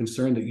 I have a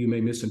concern that you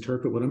may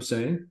misinterpret what I'm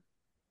saying.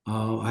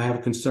 I have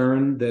a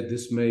concern that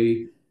this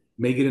may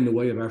get in the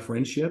way of our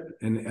friendship.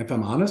 And if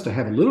I'm honest, I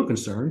have a little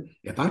concern.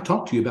 If I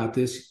talk to you about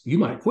this, you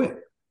might quit.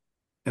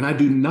 And I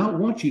do not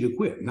want you to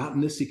quit, not in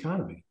this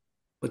economy.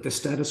 But the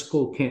status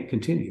quo can't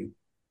continue.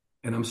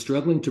 And I'm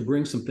struggling to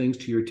bring some things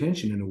to your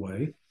attention in a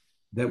way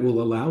that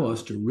will allow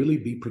us to really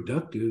be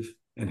productive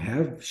and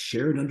have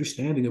shared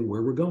understanding of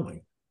where we're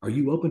going. Are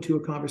you open to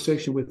a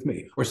conversation with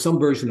me, or some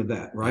version of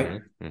that,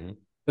 right? Mm-hmm.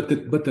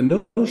 Mm-hmm. But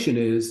the notion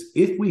is,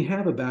 if we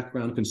have a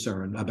background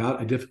concern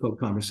about a difficult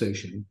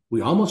conversation,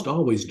 we almost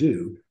always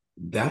do,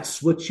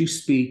 that's what you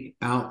speak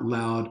out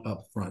loud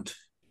up front.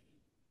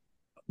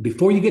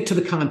 Before you get to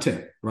the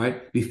content,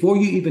 right? Before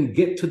you even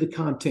get to the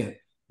content,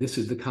 this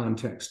is the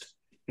context.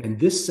 And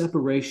this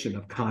separation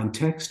of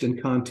context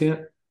and content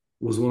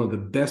was one of the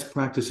best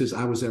practices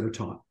I was ever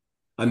taught.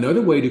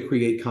 Another way to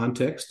create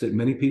context that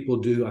many people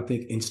do, I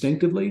think,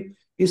 instinctively,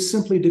 is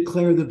simply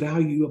declare the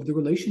value of the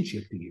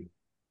relationship to you.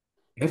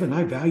 Evan,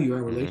 I value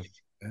our relationship,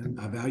 and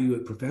I value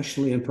it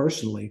professionally and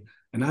personally,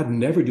 and I'd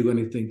never do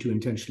anything to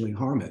intentionally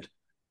harm it.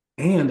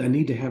 And I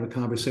need to have a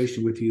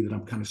conversation with you that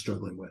I'm kind of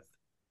struggling with,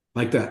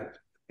 like that.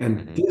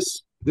 And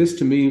this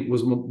to me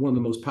was one of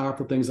the most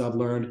powerful things I've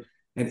learned.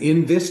 And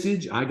in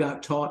Vistage, I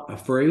got taught a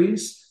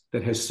phrase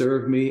that has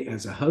served me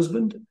as a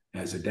husband,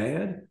 as a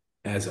dad,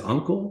 as an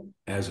uncle,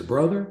 as a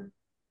brother,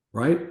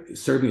 right? It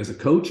served me as a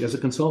coach, as a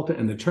consultant.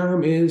 And the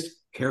term is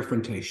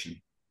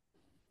carefrontation.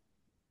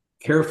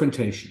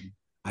 Carefrontation.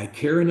 I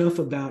care enough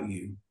about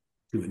you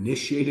to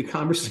initiate a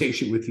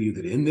conversation with you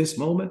that in this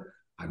moment,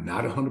 I'm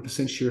not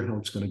 100% sure how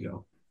it's going to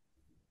go.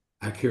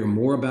 I care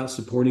more about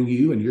supporting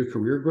you and your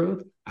career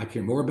growth. I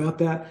care more about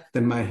that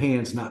than my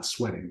hands not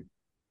sweating.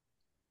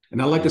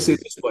 And I like to say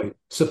it this way: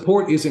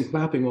 support isn't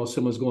clapping while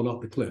someone's going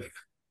off the cliff,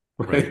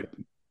 right?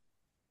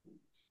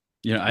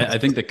 I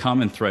think the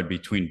common thread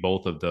between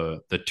both of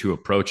the two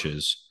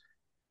approaches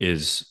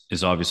is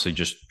obviously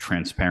just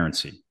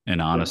transparency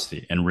and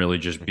honesty, and really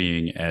just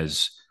being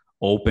as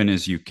open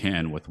as you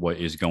can with what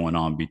is going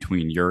on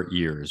between your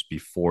ears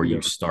before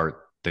you start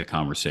the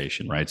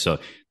conversation, right? So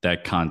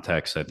that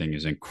context, I think,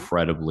 is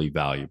incredibly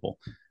valuable.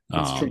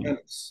 It's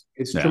tremendous.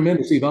 It's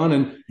tremendous,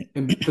 Yvonne.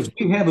 And because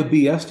we have a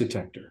BS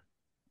detector,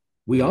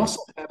 we also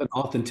have an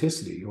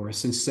authenticity or a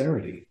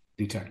sincerity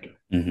detector,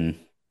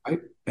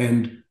 right?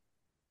 And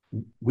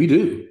we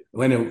do.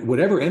 When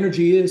whatever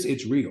energy is,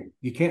 it's real.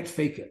 You can't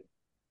fake it.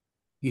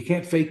 You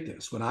can't fake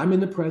this. When I'm in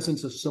the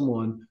presence of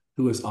someone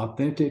who is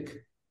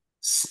authentic,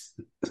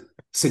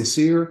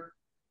 sincere,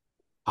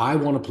 I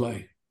want to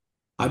play.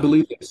 I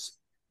believe this.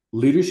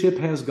 Leadership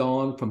has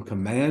gone from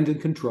command and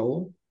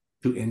control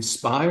to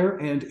inspire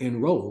and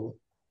enroll,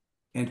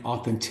 and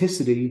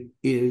authenticity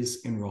is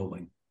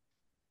enrolling.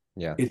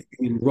 Yeah. It's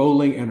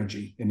enrolling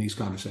energy in these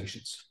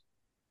conversations.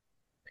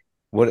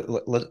 One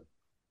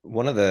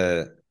of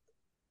the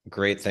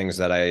great things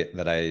that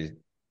I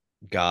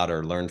got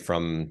or learned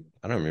from,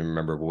 I don't even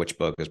remember which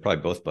book, it was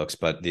probably both books,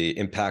 but the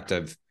impact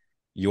of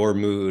your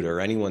mood or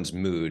anyone's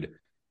mood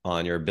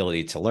on your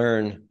ability to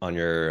learn, on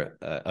your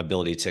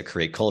ability to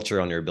create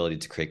culture, on your ability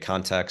to create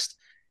context.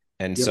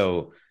 And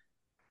so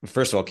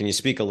first of all, can you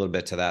speak a little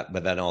bit to that,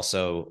 but then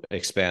also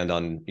expand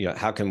on,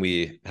 how can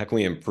we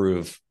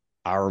improve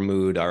our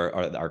mood,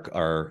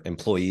 our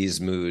employees'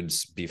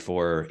 moods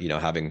before,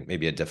 having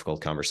maybe a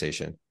difficult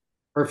conversation?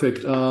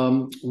 Perfect.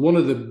 One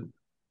of the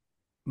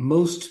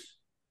most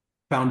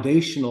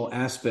foundational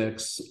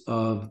aspects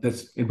of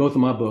that's in both of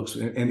my books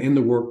and in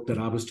the work that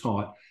I was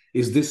taught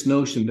is this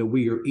notion that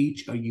we are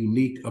each a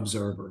unique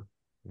observer,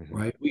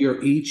 right? We are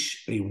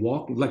each a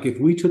walk. Like if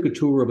we took a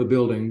tour of a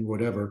building,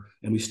 whatever,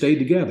 and we stayed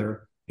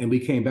together and we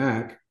came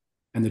back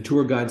and the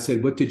tour guide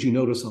said, "What did you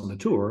notice on the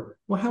tour?"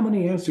 Well, how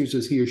many answers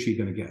is he or she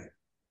going to get?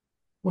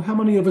 Well, how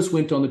many of us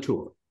went on the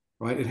tour,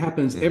 right? It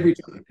happens every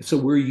time. So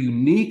we're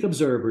unique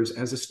observers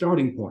as a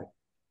starting point.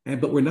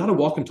 But we're not a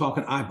walk and talk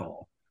and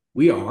eyeball.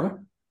 We are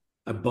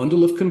a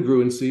bundle of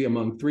congruency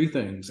among three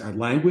things: our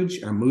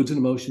language, our moods and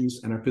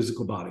emotions, and our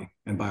physical body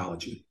and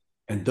biology.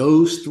 And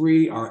those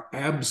three are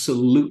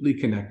absolutely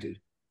connected,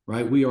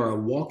 right? We are a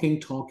walking,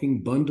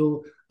 talking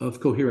bundle of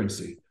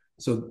coherency.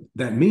 So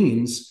that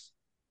means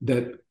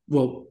that,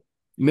 well,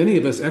 many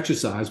of us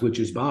exercise, which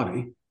is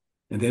body,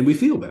 and then we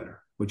feel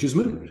better, which is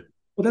mood.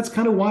 Well, that's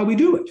kind of why we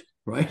do it,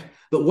 right?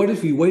 But what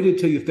if you waited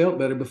till you felt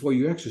better before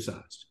you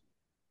exercised?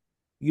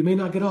 You may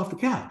not get off the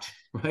couch,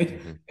 right?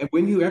 And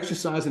when you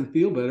exercise and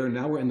feel better,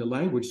 now we're in the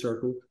language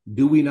circle,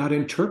 do we not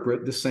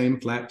interpret the same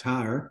flat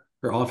tire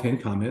or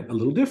offhand comment a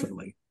little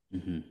differently?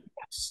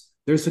 Yes,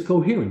 there's a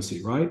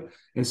coherency, right?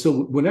 And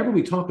so whenever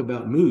we talk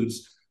about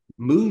moods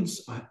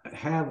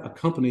have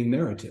accompanying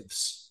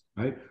narratives,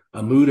 right?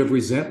 A mood of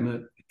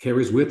resentment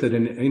carries with it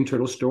an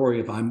internal story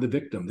of I'm the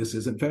victim, this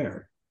isn't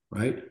fair,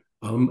 right?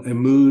 A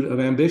mood of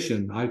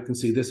ambition, I can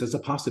see this as a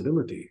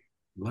possibility.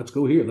 Let's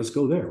go here, let's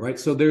go there, right?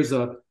 So there's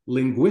a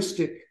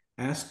linguistic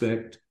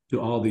aspect to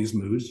all these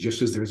moods,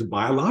 just as there's a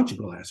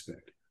biological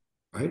aspect,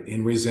 right?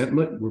 In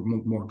resentment, we're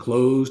more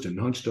closed and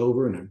hunched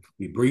over, and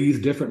we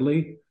breathe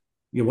differently.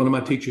 One of my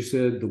teachers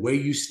said, the way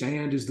you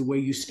stand is the way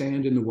you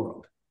stand in the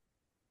world.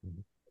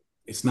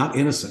 It's not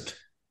innocent,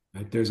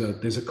 right? There's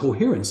a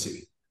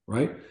coherency,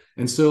 right?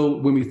 And so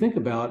when we think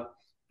about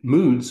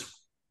moods,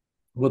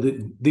 well,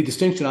 the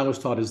distinction I was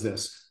taught is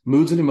this: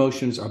 moods and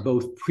emotions are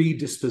both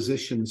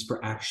predispositions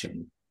for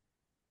action.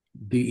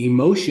 The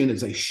emotion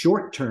is a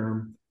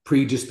short-term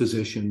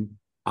predisposition,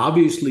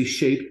 obviously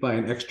shaped by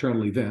an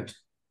external event.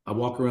 I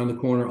walk around the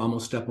corner,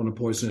 almost step on a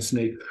poisonous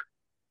snake.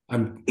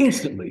 I'm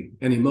instantly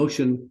an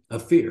emotion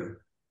of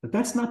fear, but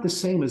that's not the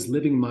same as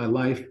living my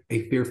life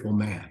a fearful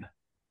man.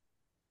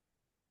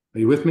 Are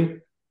you with me?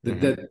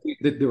 That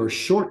there are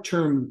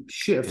short-term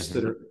shifts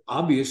that are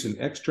obvious and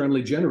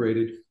externally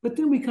generated, but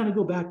then we kind of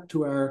go back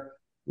to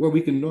where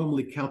we can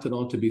normally count it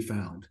on to be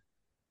found.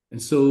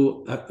 And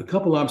so a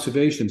couple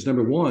observations.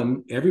 Number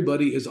one,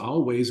 everybody is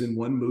always in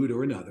one mood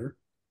or another.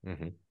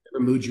 Whatever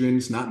mood you're in,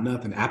 it's not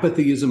nothing.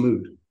 Apathy is a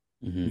mood.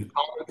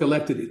 Calm,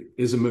 collected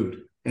is a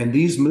mood. And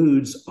these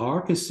moods are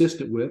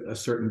consistent with a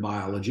certain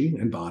biology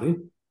and body,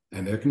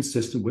 and they're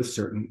consistent with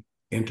certain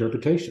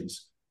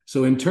interpretations.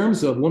 So in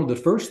terms of one of the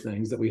first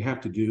things that we have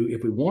to do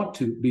if we want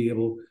to be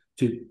able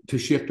to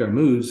shift our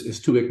moods is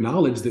to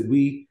acknowledge that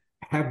we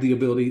have the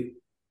ability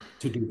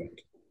to do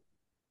that.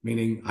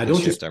 Meaning I don't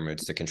shift our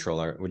moods to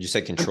control would you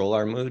say control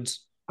our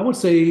moods? I would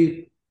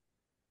say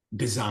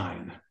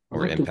design.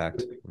 Or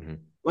impact.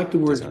 Like the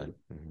word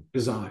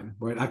design,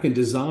 right? I can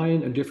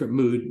design a different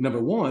mood.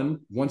 Number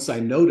one, once I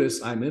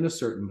notice I'm in a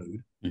certain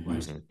mood,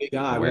 right?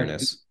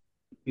 Awareness.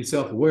 Be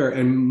self-aware.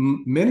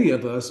 And many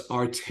of us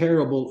are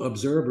terrible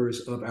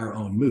observers of our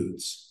own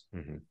moods.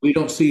 We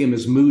don't see them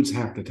as moods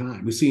half the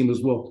time. We see them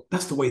as, well,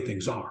 that's the way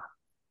things are,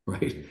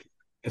 right?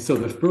 And so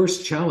the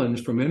first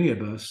challenge for many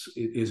of us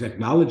is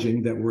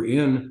acknowledging that we're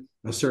in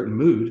a certain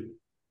mood.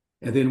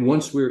 And then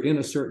once we're in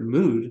a certain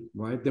mood,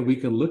 right, then we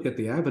can look at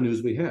the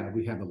avenues we have.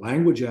 We have a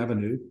language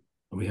avenue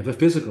and we have a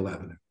physical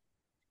avenue,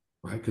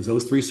 right? Because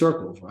those three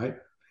circles, right?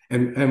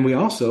 And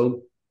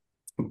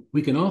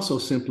we can also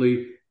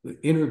simply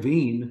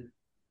intervene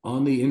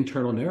on the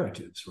internal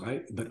narratives,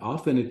 right? But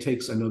often it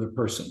takes another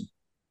person.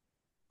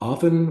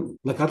 Often,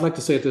 like I'd like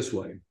to say it this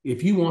way,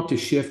 if you want to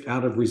shift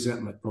out of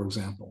resentment, for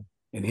example,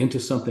 and into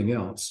something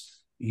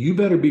else, you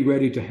better be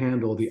ready to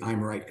handle the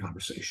I'm right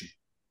conversation.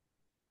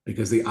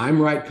 Because the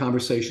I'm right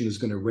conversation is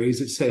going to raise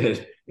its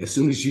head as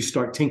soon as you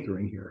start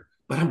tinkering here.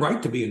 But I'm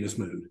right to be in this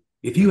mood.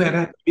 If you had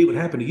to be what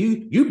happened to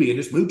you, you'd be in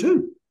this mood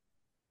too,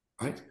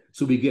 right?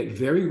 So we get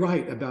very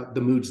right about the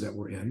moods that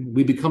we're in.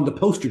 We become the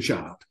poster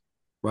child,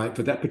 right,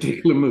 for that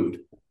particular mood.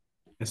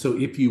 And so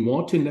if you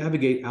want to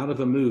navigate out of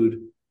a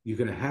mood, you're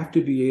going to have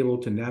to be able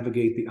to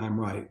navigate the I'm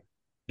right.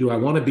 Do I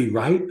want to be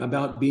right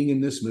about being in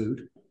this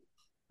mood?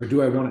 Or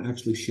do I want to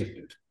actually shift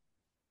it?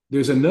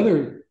 There's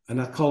another,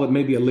 and I call it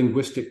maybe a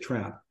linguistic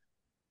trap,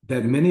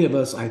 that many of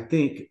us, I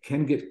think,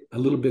 can get a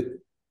little bit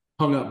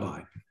hung up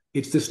by.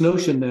 It's this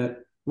notion that,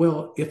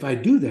 well, if I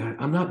do that,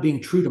 I'm not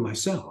being true to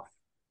myself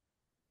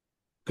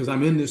because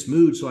I'm in this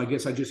mood, so I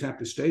guess I just have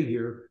to stay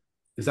here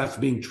because that's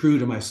being true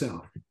to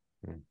myself.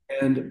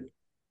 And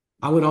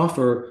I would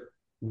offer,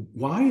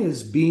 why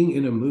is being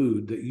in a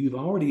mood that you've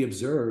already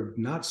observed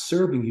not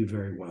serving you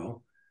very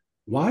well?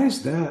 Why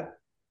is that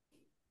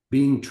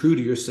being true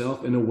to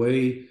yourself in a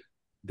way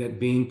that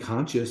being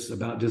conscious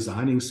about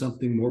designing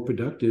something more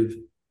productive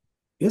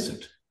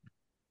isn't?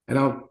 And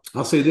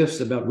I'll say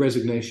this about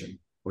resignation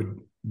or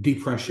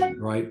depression,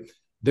 right?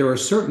 There are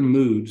certain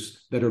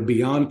moods that are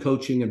beyond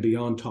coaching and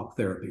beyond talk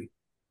therapy.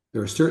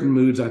 There are certain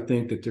moods, I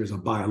think, that there's a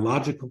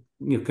biological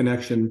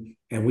connection,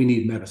 and we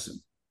need medicine.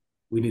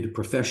 We need a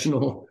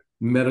professional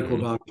medical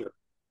doctor,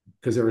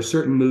 because there are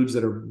certain moods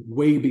that are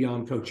way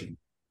beyond coaching,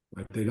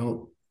 right?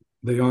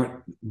 They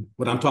aren't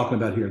what I'm talking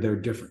about here. They're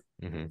different.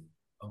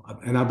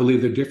 And I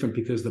believe they're different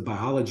because the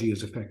biology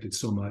is affected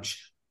so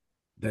much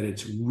that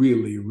it's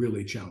really,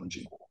 really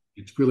challenging.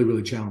 It's really,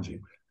 really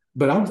challenging.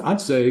 But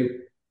I'd say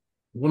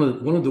one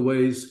of the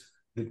ways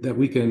that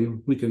we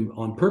can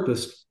on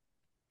purpose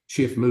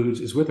shift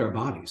moods is with our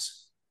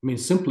bodies. I mean,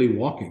 simply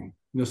walking.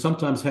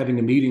 Sometimes having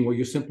a meeting where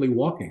you're simply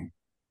walking,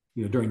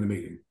 during the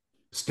meeting,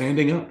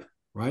 standing up,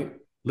 right?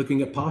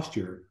 Looking at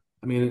posture.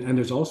 I mean, and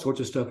there's all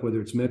sorts of stuff,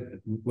 whether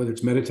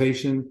it's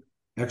meditation,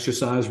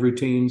 exercise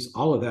routines,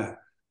 all of that.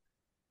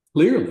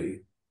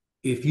 Clearly,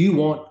 if you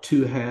want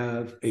to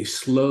have a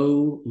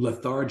slow,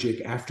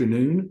 lethargic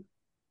afternoon,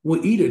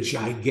 well, eat a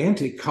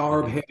gigantic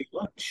carb-heavy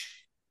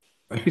lunch,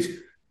 right?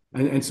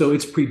 And so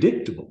it's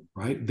predictable,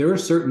 right? There are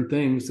certain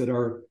things that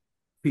are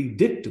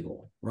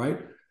predictable, right?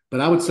 But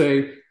I would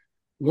say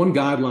one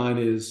guideline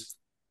is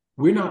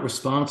we're not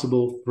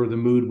responsible for the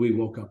mood we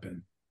woke up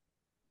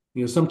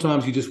in.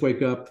 Sometimes you just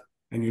wake up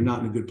and you're not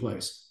in a good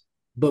place,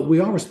 but we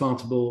are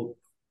responsible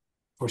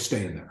for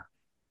staying there,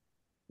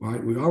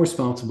 right? We are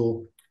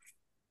responsible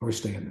for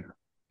staying there.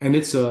 And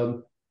it's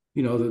the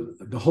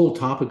whole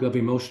topic of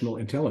emotional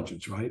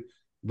intelligence, right?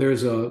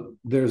 There's a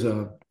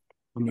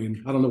I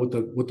mean, I don't know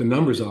what the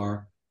numbers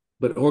are,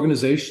 but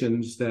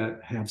organizations that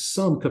have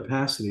some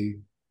capacity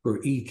for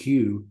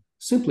EQ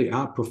simply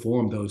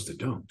outperform those that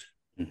don't.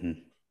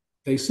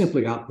 They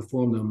simply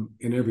outperform them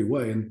in every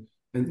way. And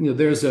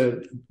there's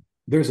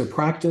a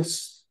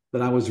practice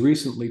that I was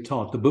recently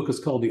taught. The book is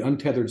called The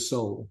Untethered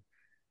Soul.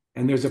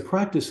 And there's a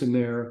practice in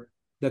there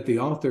that the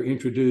author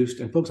introduced.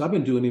 And folks, I've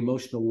been doing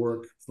emotional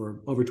work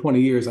for over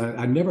 20 years.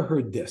 I never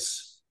heard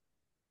this.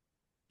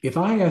 If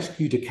I ask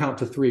you to count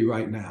to 3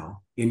 right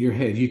now in your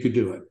head, you could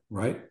do it,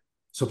 right?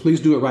 So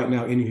please do it right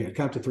now in your head.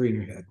 Count to 3 in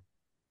your head.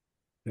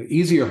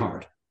 Easy or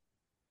hard?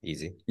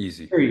 Easy.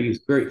 Very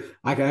easy.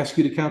 I can ask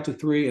you to count to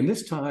 3, and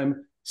this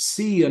time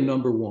see a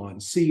number 1,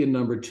 see a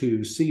number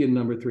 2, see a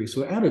number 3.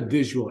 So add a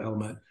visual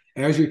element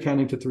as you're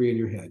counting to 3 in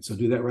your head. So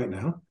do that right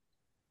now.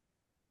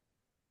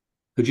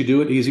 Could you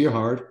do it easy or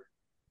hard?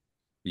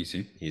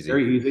 Easy.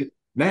 Very easy.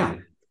 Now,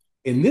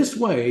 in this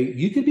way,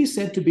 you can be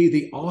said to be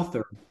the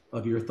author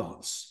of your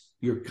thoughts.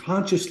 You're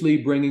consciously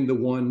bringing the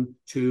 1,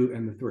 2,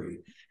 and the 3.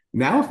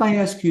 Now, if I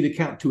ask you to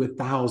count to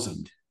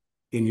 1,000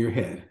 in your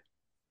head,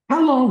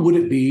 how long would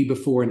it be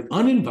before an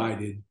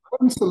uninvited,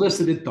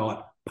 unsolicited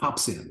thought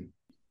pops in?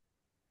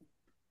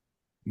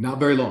 Not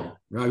very long.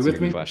 Right? That's with a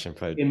good me? question.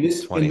 Probably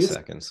 20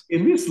 seconds.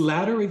 In this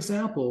latter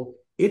example,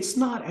 it's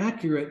not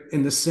accurate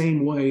in the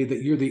same way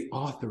that you're the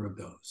author of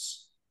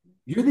those.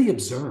 You're the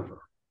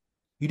observer.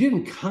 You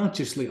didn't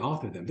consciously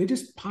author them. They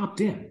just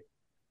popped in,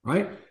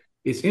 right?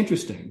 It's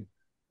interesting.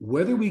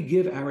 Whether we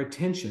give our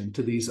attention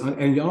to these,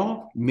 and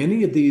y'all,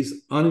 many of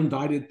these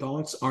uninvited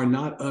thoughts are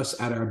not us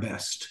at our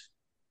best.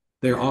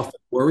 They're often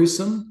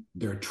worrisome,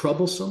 they're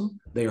troublesome,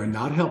 they are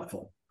not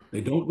helpful.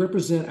 They don't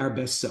represent our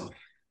best self.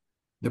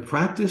 The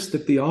practice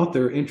that the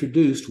author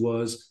introduced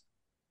was,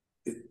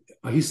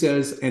 he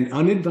says, an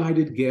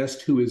uninvited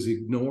guest who is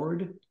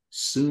ignored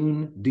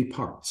soon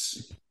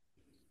departs.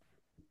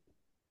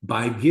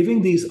 By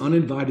giving these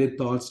uninvited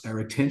thoughts our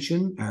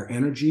attention, our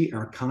energy,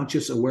 our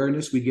conscious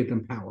awareness, we give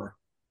them power.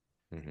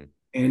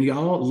 And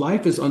y'all,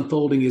 life is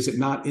unfolding, is it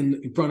not,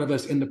 in front of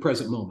us in the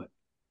present moment?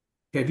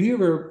 Have you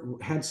ever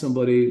had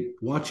somebody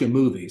watch a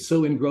movie,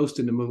 so engrossed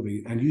in the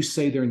movie, and you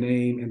say their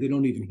name and they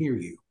don't even hear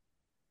you?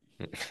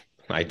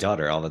 my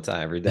daughter all the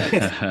time, every day.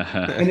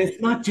 And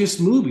it's not just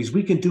movies.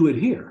 We can do it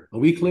here. Are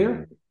we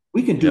clear?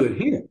 We can do it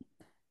here.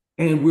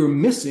 And we're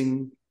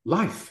missing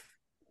life.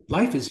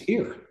 Life is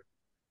here.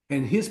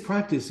 And his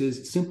practice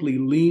is simply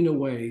lean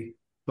away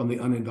from the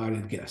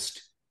uninvited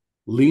guest.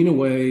 Lean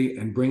away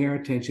and bring our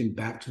attention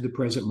back to the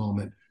present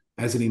moment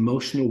as an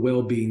emotional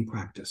well-being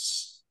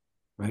practice,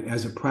 right?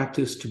 As a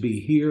practice to be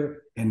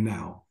here and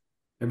now.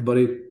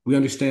 Everybody, we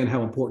understand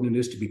how important it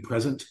is to be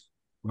present,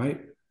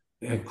 right?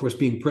 And of course,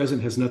 being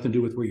present has nothing to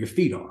do with where your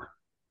feet are,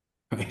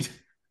 right?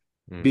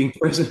 Being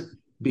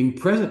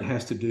present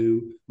has to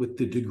do with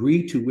the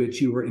degree to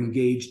which you are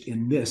engaged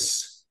in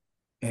this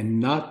and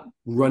not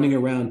running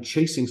around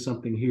chasing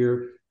something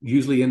here,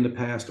 usually in the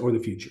past or the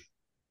future.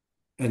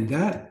 And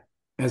that,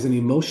 as an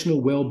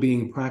emotional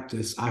well-being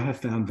practice, I have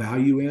found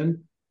value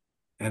in,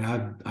 and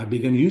I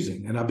began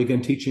using, and I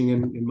began teaching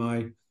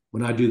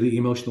when I do the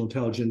emotional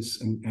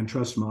intelligence and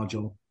trust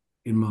module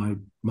in my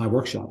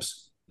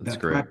workshops. That's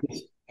that great.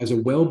 Practice as a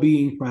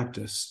well-being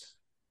practice.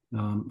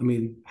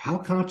 How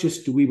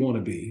conscious do we want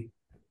to be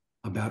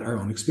about our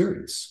own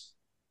experience?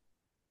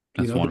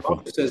 That's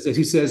wonderful.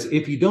 He says,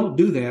 if you don't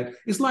do that,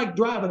 it's like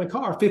driving a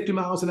car 50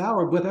 miles an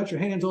hour without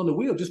your hands on the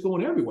wheel, just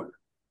going everywhere.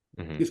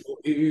 Just go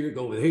here,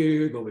 go over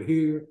here, go over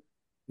here.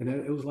 And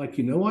it was like,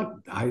 you know what?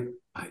 I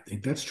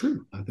think that's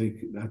true. I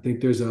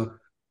think there's an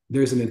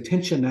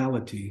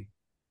intentionality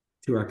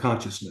to our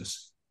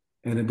consciousness.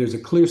 And there's a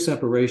clear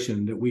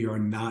separation that we are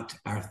not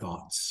our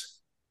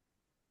thoughts.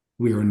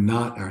 We are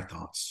not our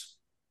thoughts.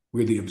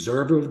 We're the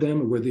observer of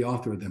them, and we're the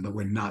author of them, but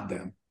we're not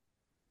them.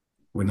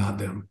 We're not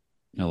them.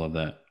 I love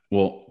that.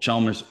 Well,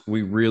 Chalmers,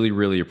 we really,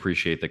 really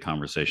appreciate the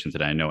conversation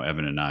today. I know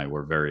Evan and I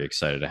were very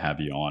excited to have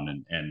you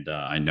on, and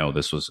I know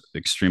this was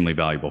extremely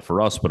valuable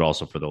for us, but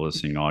also for the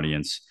listening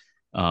audience.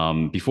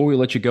 Before we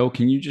let you go,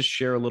 can you just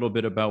share a little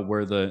bit about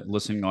where the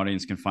listening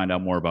audience can find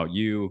out more about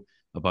you,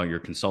 about your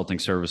consulting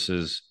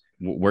services?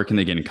 Where can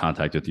they get in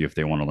contact with you if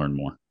they want to learn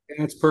more?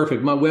 That's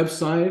perfect. My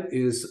website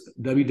is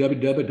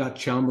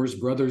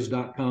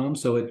www.chalmersbrothers.com.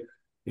 So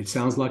it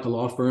sounds like a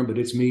law firm, but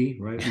it's me,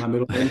 right? My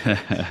middle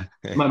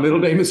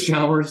name is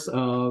Chalmers.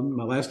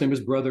 My last name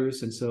is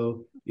Brothers. And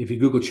so if you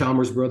Google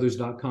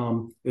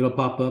chalmersbrothers.com, it'll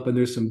pop up, and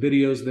there's some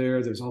videos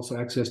there. There's also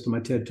access to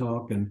my TED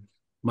Talk and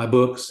my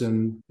books.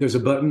 And there's a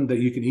button that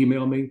you can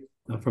email me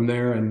from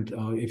there. And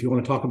if you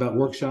want to talk about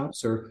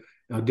workshops or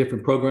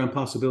different program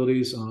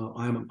possibilities,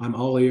 I'm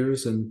all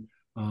ears. And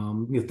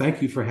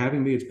thank you for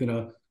having me. It's been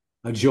a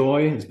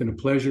joy. It's been a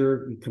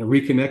pleasure kind of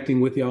reconnecting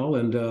with y'all.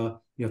 And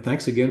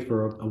thanks again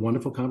for a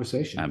wonderful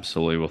conversation.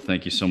 Absolutely. Well,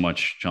 thank you so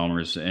much,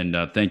 Chalmers. And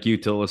thank you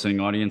to the listening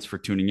audience for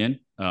tuning in.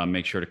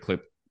 Make sure to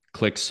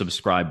click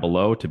subscribe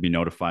below to be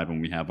notified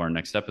when we have our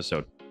next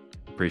episode.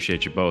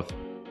 Appreciate you both.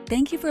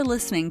 Thank you for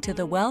listening to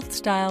the Wealth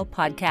Style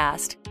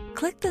Podcast.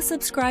 Click the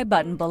subscribe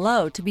button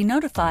below to be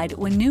notified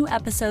when new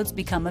episodes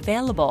become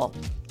available.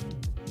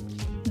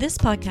 This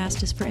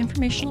podcast is for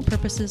informational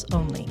purposes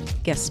only.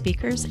 Guest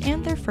speakers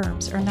and their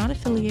firms are not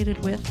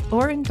affiliated with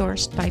or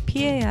endorsed by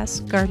PAS,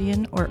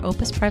 Guardian, or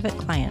Opus Private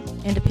Client,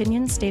 and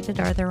opinions stated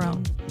are their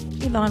own.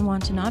 Yvonne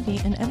Watanabe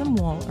and Evan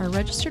Wool are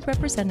registered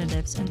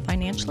representatives and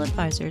financial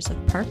advisors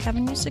of Park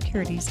Avenue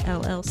Securities,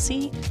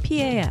 LLC,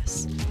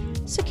 PAS.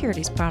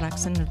 Securities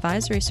products and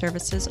advisory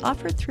services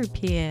offered through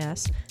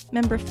PAS,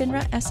 member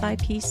FINRA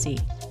SIPC.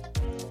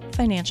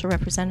 Financial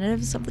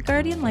representatives of the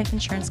Guardian Life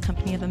Insurance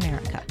Company of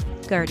America,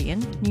 Guardian,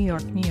 New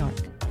York, New York.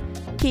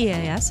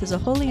 PAS is a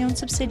wholly owned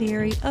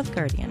subsidiary of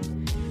Guardian.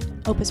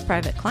 Opus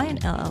Private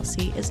Client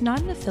LLC is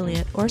not an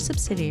affiliate or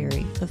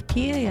subsidiary of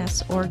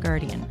PAS or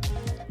Guardian.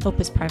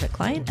 Opus Private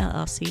Client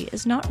LLC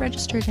is not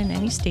registered in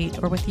any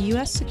state or with the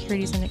U.S.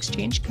 Securities and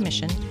Exchange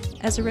Commission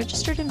as a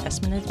registered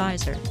investment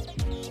advisor.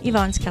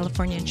 Yvonne's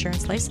California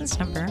Insurance License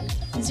Number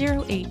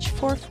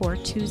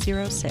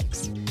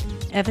 0H44206.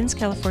 Evan's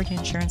California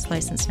Insurance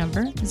License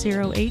Number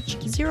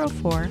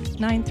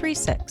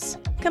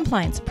 0H04936.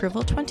 Compliance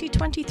Approval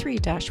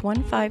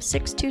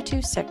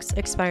 2023-156226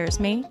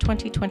 expires May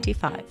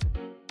 2025.